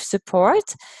grief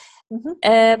support.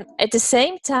 Mm-hmm. At the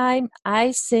same time,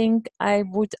 I think I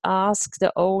would ask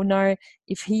the owner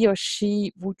if he or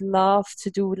she would love to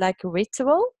do like a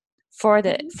ritual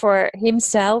for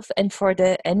himself and for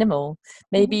the animal.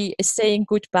 Maybe a saying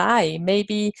goodbye,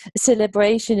 maybe a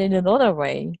celebration in another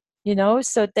way.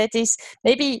 So that is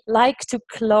maybe like to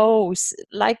close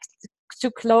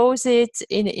it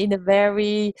in a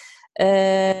very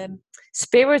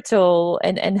spiritual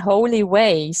and holy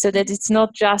way, so that it's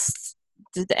not just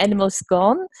the animal's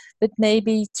gone, but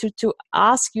maybe to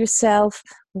ask yourself,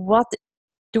 what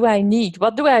do I need?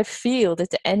 What do I feel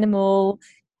that the animal,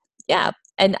 yeah,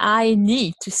 and I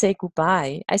need to say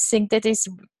goodbye? I think that is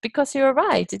because you're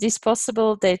right. It is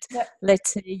possible that, Yeah.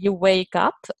 let's say, you wake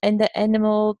up and the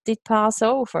animal did pass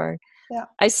over. Yeah.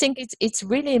 I think it's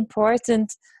really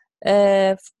important.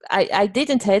 I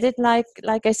didn't have it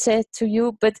like I said to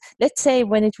you, but let's say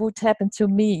when it would happen to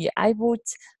me, I would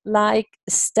like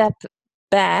step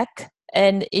back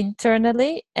and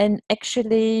internally and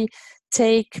actually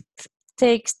take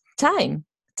take time,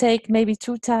 take maybe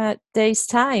 2 days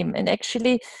time and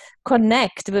actually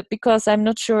connect. But because I'm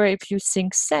not sure if you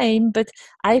think same, but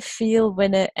I feel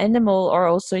when an animal or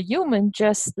also human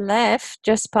just left,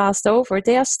 just passed over,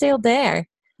 they are still there.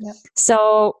 Yeah.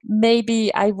 So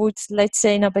maybe I would, let's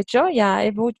say now by Joya,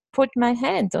 I would put my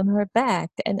hand on her back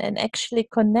and actually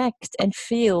connect and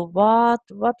feel what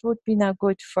would be now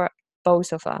good for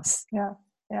both of us. Yeah.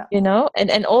 Yeah.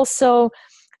 And also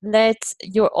let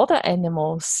your other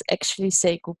animals actually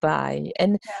say goodbye.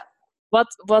 And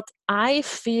what I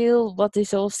feel, what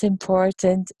is also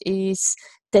important is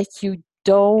that you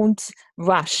don't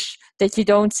rush, that you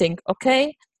don't think,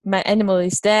 okay, my animal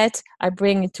is dead, I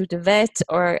bring it to the vet,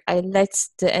 or I let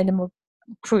the animal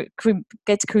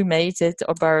get cremated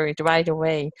or buried right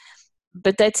away.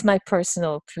 But that's my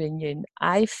personal opinion.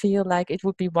 I feel like it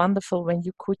would be wonderful when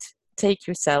you could take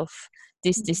yourself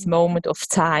this moment of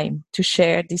time to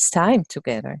share this time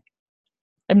together.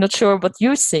 I'm not sure what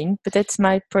you think, but that's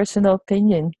my personal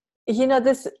opinion.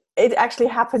 It actually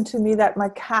happened to me that my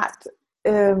cat,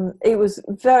 it was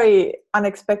very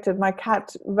unexpected. My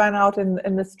cat ran out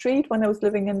in the street when I was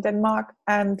living in Denmark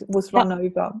and was run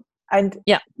over. And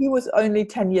he was only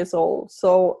 10 years old.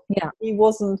 So he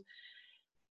wasn't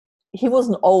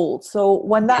old. So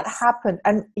when that happened,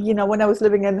 and, when I was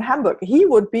living in Hamburg, he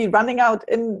would be running out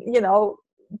and,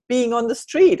 being on the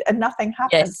street and nothing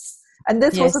happened. Yes. And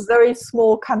this was a very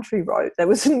small country road. There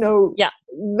was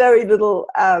very little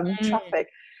traffic.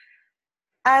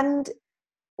 And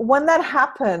when that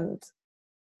happened,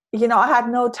 I had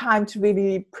no time to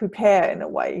really prepare in a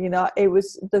way.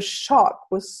 The shock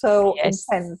was so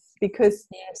intense because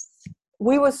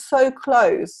we were so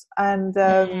close. And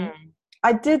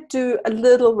I did do a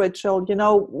little ritual.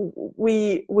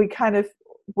 We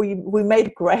made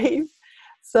a grave.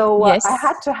 So I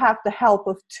had to have the help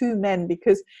of 2 men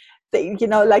because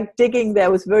like digging there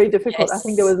was very difficult. I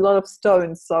think there was a lot of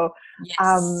stones. So,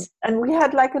 and we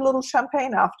had like a little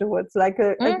champagne afterwards, like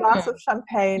a glass of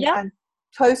champagne and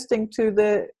toasting to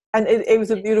and it was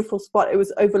a beautiful spot. It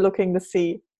was overlooking the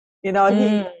sea, it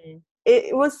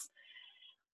was,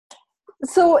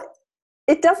 so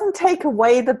it doesn't take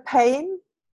away the pain.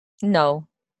 No,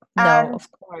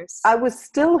 of course. I was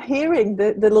still hearing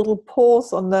the little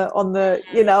pause on the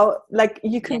like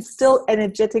you can still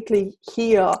energetically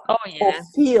hear or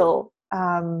feel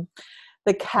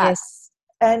the cat.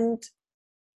 And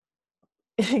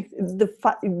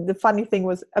the funny thing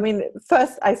was,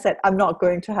 first I said I'm not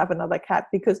going to have another cat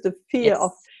because the fear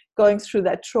of going through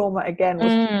that trauma again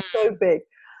was so big.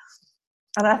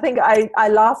 And I think I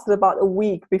lasted about a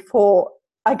week before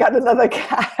I got another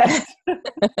cat.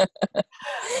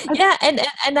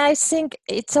 And I think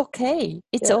it's okay.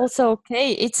 It's also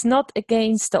okay. It's not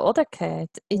against the other cat.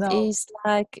 It is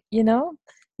like,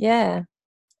 And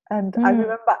I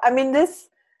remember, this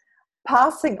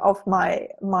passing of my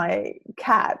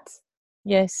cat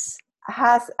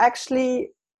has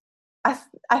actually,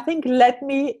 I think, led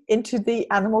me into the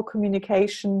animal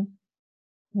communication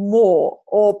more,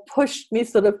 or pushed me,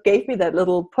 sort of gave me that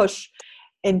little push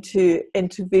into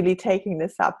really taking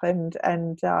this up and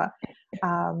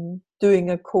doing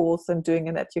a course and doing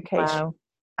an education. Wow.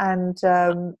 And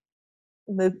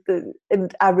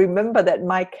and I remember that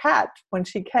my cat, when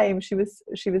she came, she was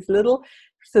little,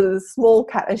 so the small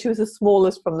cat, and she was the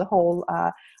smallest from the whole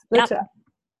litter.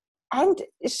 And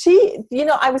she,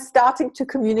 I was starting to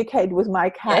communicate with my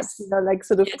cat, like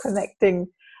sort of connecting.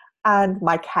 and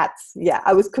my cats. Yeah,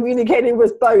 I was communicating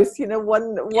with both,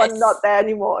 one not there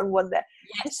anymore and one there.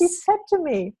 And she Yes. said to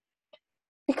me,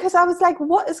 because I was like,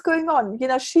 what is going on?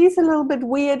 She's a little bit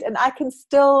weird, and I can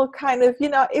still kind of,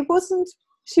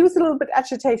 she was a little bit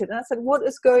agitated. And I said, what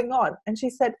is going on? And she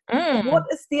said, what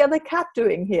is the other cat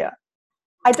doing here?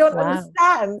 I don't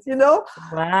understand,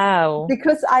 Wow.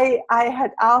 because I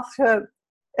had asked her,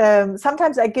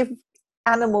 sometimes I give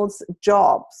animals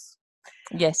jobs.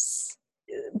 Yes.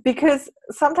 Because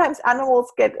sometimes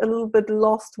animals get a little bit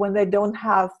lost when they don't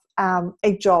have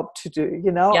a job to do,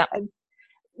 Yeah. and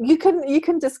you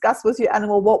can discuss with your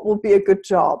animal what will be a good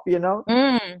job, and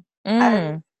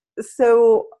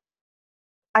so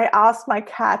I asked my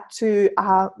cat to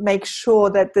make sure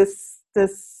that this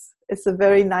is a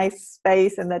very nice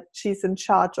space, and that she's in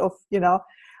charge of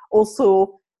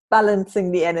also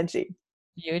balancing the energy.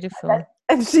 Beautiful.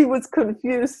 And she was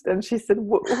confused, and she said,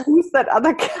 who's that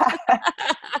other cat?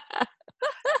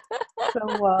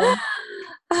 So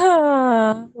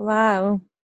wow.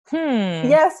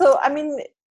 yeah, so I mean,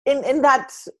 in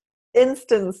that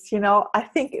instance, I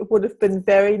think it would have been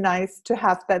very nice to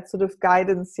have that sort of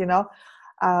guidance, to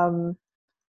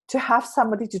have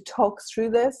somebody to talk through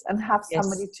this, and have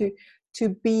somebody Yes. to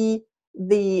be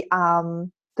the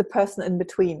person in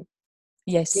between,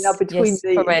 Yes. between Yes.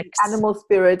 the Correct. animal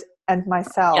spirit and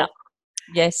myself. Yeah.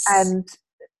 Yes. And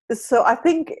so I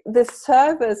think this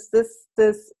service, this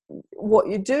what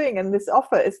you're doing, and this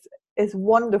offer is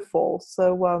wonderful.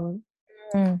 So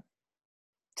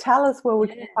tell us where we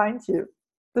can find you.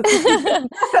 So,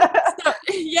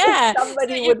 yeah. If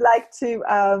somebody So would like to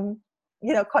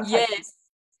contact you. yes.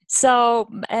 So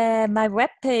my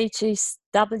webpage is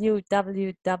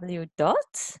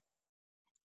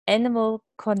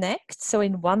www.animalconnect, so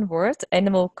in one word,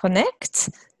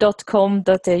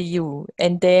 animalconnect.com.au,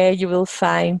 and there you will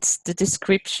find the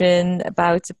description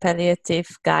about the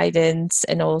palliative guidance,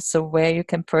 and also where you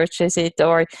can purchase it,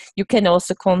 or you can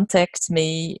also contact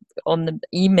me on the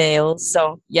email.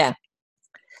 So yeah,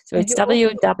 so And it's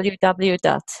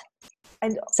www.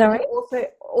 And Sorry. you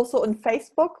also on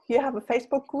Facebook. You have a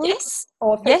Facebook group Yes,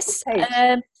 or a Facebook yes, page?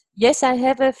 yes. I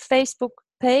have a Facebook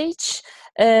page.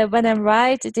 When I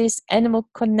write, it is Animal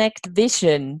Connect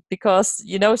Vision, because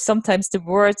sometimes the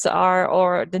words are,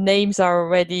 or the names are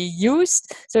already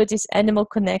used. So it is Animal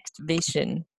Connect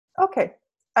Vision. Okay.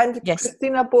 And Yes,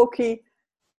 Christina Burki,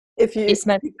 if you is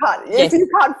my can't yes.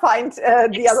 find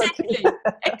the other two.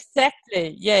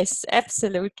 Exactly. Yes,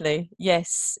 absolutely.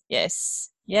 Yes, yes.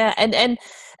 Yeah, and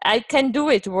I can do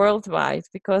it worldwide,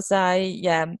 because I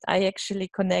actually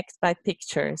connect by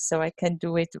picture, so I can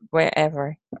do it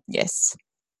wherever. Yes.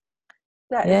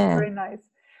 That is Yeah. very nice.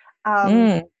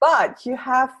 But you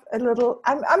have a little.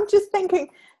 I'm just thinking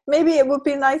maybe it would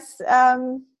be a nice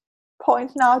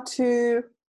point now to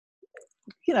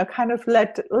kind of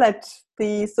let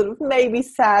the sort of maybe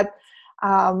sad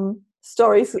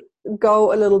stories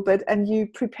go a little bit, and you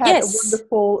prepared a Yes.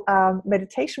 wonderful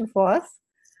meditation for us.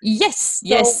 Yes, So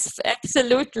yes,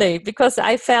 absolutely. Because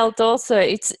I felt also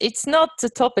it's not a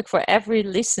topic for every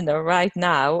listener right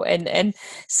now, and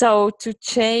so to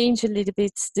change a little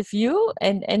bit the view,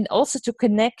 and also to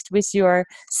connect with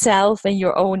yourself and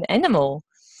your own animal.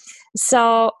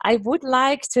 So I would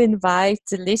like to invite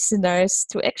the listeners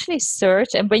to actually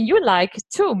search, and when you like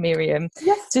too, Miriam,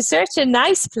 yes, to search a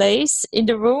nice place in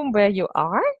the room where you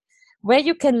are, where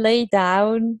you can lay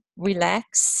down,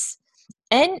 relax,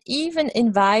 and even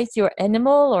invite your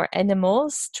animal or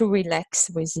animals to relax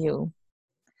with you.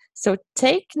 So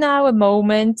take now a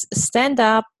moment, stand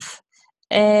up,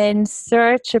 and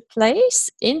search a place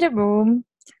in the room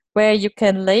where you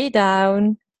can lay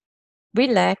down,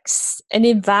 relax, and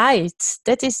invite.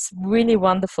 That is really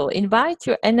wonderful. Invite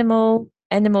your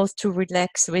animals to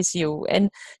relax with you,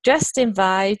 and just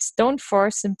invite. Don't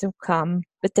force them to come,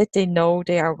 but that they know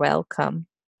they are welcome.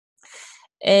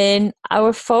 And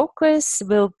our focus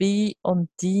will be on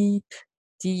deep,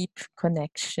 deep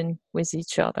connection with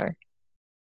each other.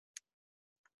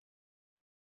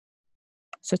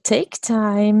 So take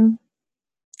time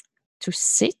to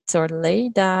sit or lay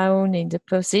down in the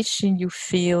position you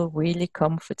feel really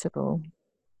comfortable.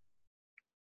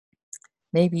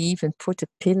 Maybe even put a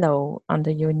pillow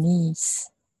under your knees.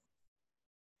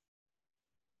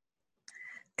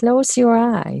 Close your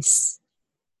eyes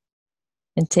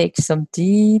and take some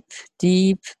deep,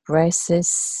 deep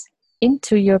breaths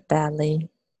into your belly.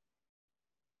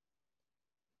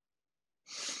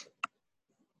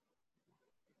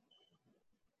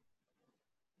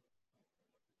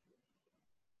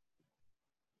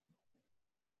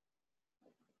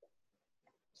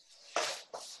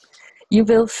 You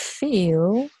will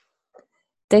feel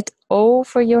that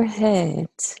over your head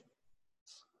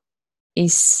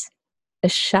is a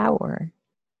shower.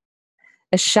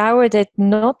 A shower that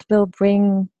not will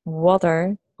bring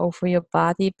water over your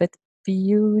body, but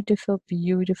beautiful,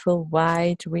 beautiful,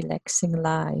 white, relaxing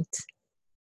light.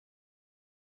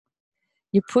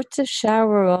 You put the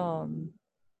shower on,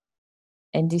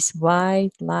 and this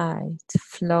white light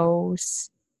flows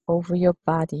over your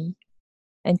body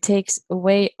and takes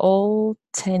away all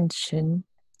tension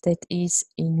that is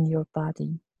in your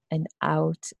body and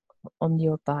out on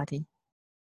your body.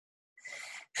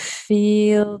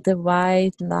 Feel the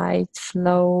white light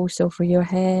flows over your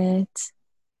head,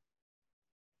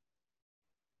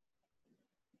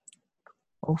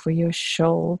 over your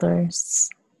shoulders,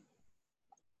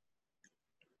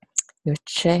 your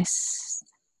chest,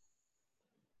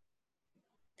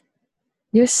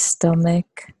 your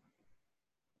stomach,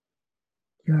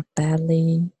 your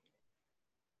belly,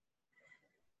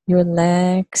 your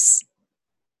legs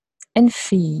and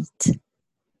feet.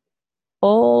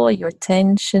 All your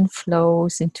tension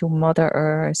flows into Mother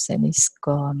Earth and is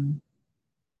gone.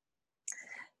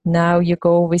 Now you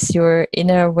go with your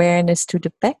inner awareness to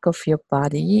the back of your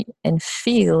body and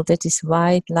feel that this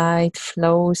white light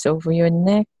flows over your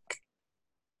neck,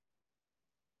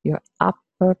 your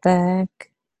upper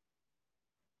back,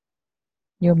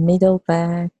 your middle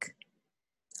back,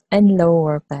 and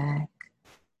lower back,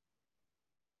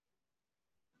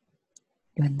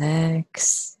 your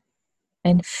legs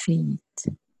and feet.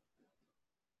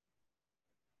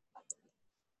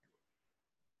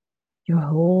 Your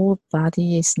whole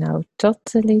body is now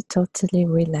totally, totally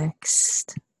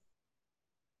relaxed.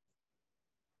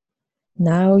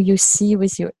 Now you see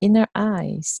with your inner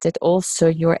eyes that also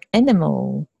your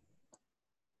animal,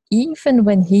 even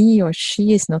when he or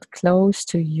she is not close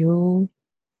to you,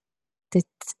 that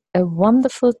a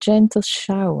wonderful gentle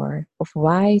shower of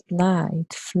white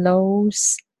light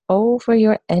flows over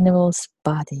your animal's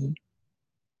body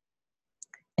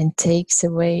and takes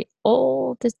away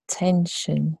all the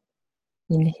tension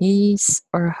in his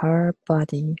or her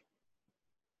body.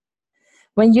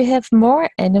 When you have more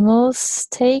animals,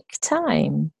 take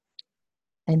time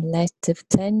and let the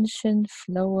tension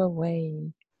flow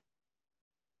away.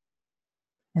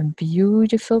 And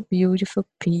beautiful, beautiful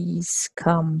peace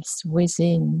comes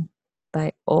within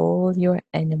by all your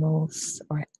animals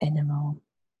or animal.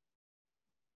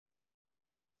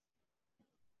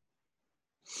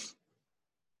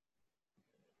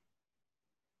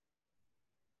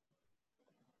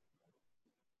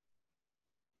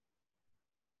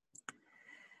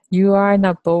 You are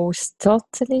now both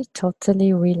totally,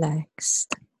 totally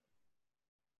relaxed.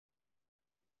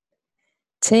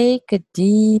 Take a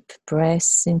deep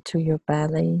breath into your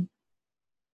belly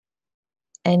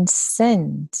and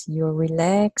send your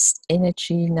relaxed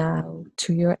energy now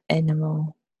to your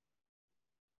animal.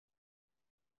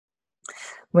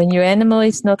 When your animal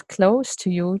is not close to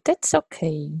you, that's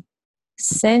okay.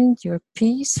 Send your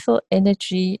peaceful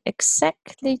energy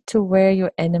exactly to where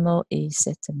your animal is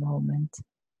at the moment.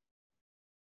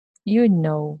 You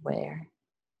know where.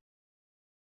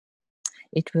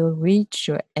 It will reach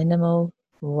your animal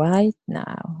right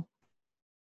now.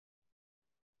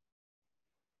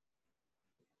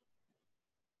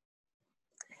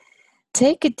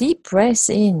 Take a deep breath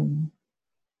in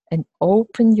and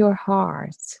open your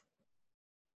heart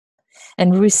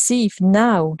and receive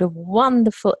now the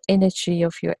wonderful energy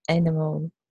of your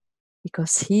animal,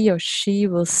 because he or she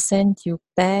will send you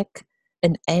back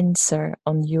an answer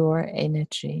on your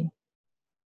energy.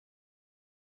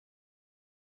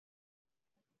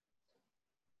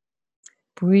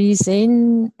 Breathe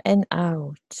in and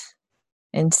out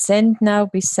and send now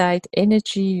beside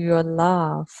energy your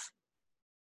love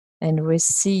and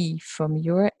receive from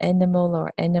your animal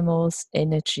or animals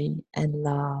energy and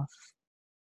love.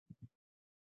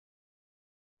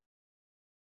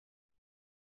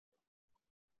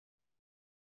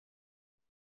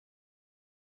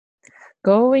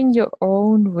 Go in your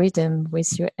own rhythm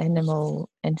with your animal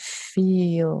and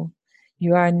feel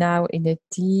you are now in a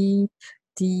deep,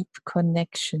 deep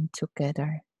connection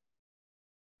together.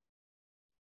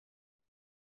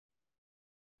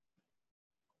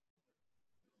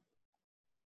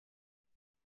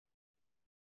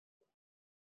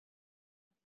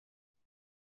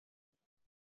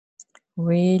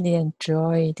 Really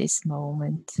enjoy this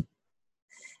moment.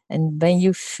 And when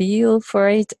you feel for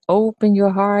it, open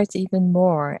your heart even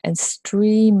more and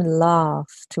stream love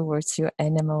towards your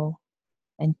animal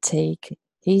and take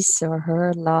his or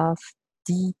her love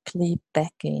deeply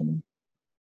back in.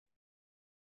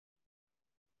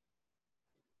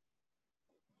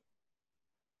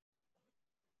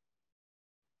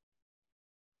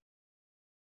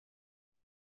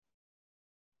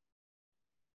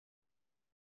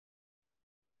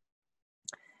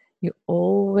 you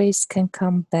always can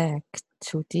come back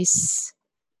to this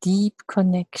deep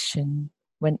connection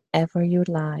whenever you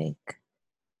like.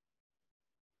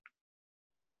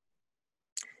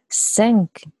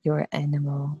 Thank your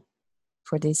animal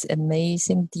for this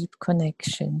amazing deep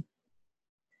connection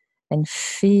and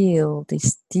feel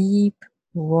this deep,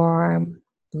 warm,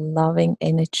 loving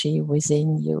energy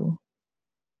within you.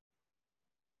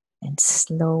 And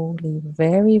slowly,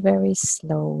 very, very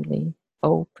slowly,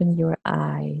 open your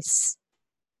eyes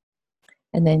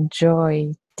and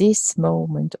enjoy this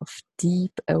moment of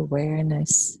deep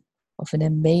awareness of an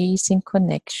amazing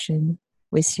connection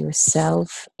with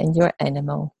yourself and your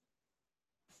animal.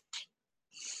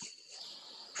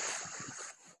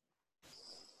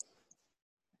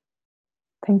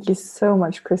 Thank you so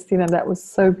much, Christina. That was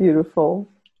so beautiful,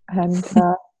 and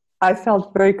I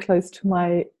felt very close to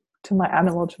my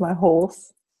animal, to my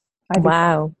horse. I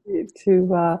Wow!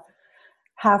 To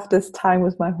have this time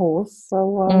with my horse.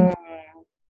 So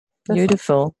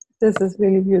Beautiful. This is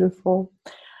really beautiful.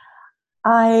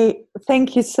 I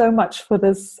thank you so much for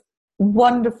this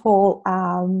wonderful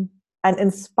and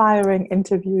inspiring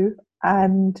interview,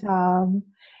 and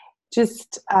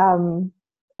just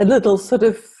a little sort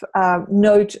of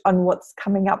note on what's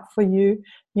coming up for you.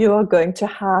 You are going to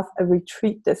have a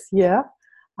retreat this year,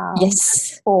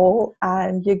 Yes. fall,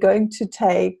 and you're going to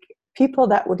take people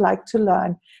that would like to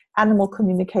learn animal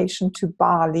communication to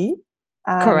Bali.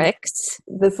 Correct.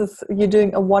 You're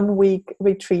doing a 1-week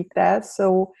retreat there.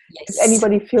 So yes. If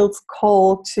anybody feels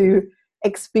called to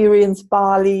experience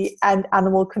Bali and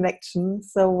animal connection,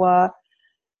 so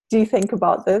do think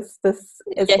about this. This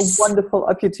is yes. a wonderful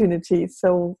opportunity.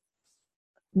 So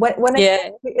when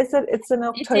exactly is it? It's in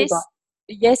October.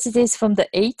 Yes, it is from the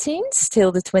 18th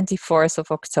till the 24th of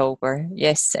October.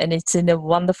 Yes, and it's in a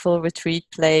wonderful retreat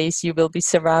place. You will be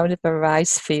surrounded by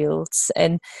rice fields,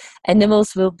 and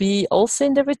animals will be also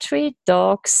in the retreat,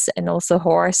 dogs and also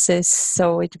horses.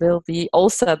 So it will be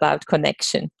also about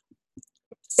connection.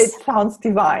 It sounds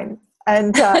divine.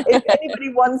 And if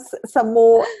anybody wants some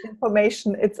more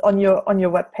information, it's on your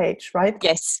webpage, right?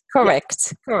 Yes,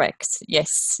 correct, correct.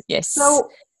 Yes, yes. So,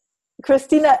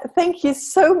 Christina, thank you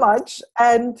so much,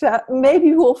 and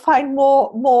maybe we'll find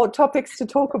more topics to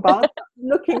talk about.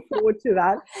 Looking forward to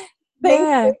that.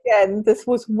 Thank you again. This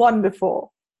was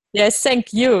wonderful. Yes,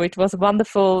 thank you. It was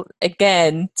wonderful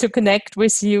again to connect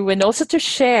with you and also to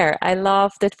share. I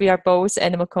love that we are both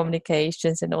animal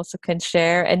communications and also can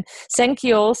share. And thank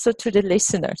you also to the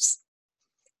listeners.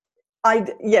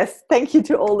 Yes, thank you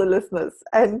to all the listeners,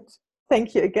 and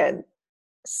thank you again.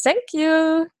 Thank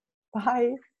you.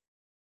 Bye.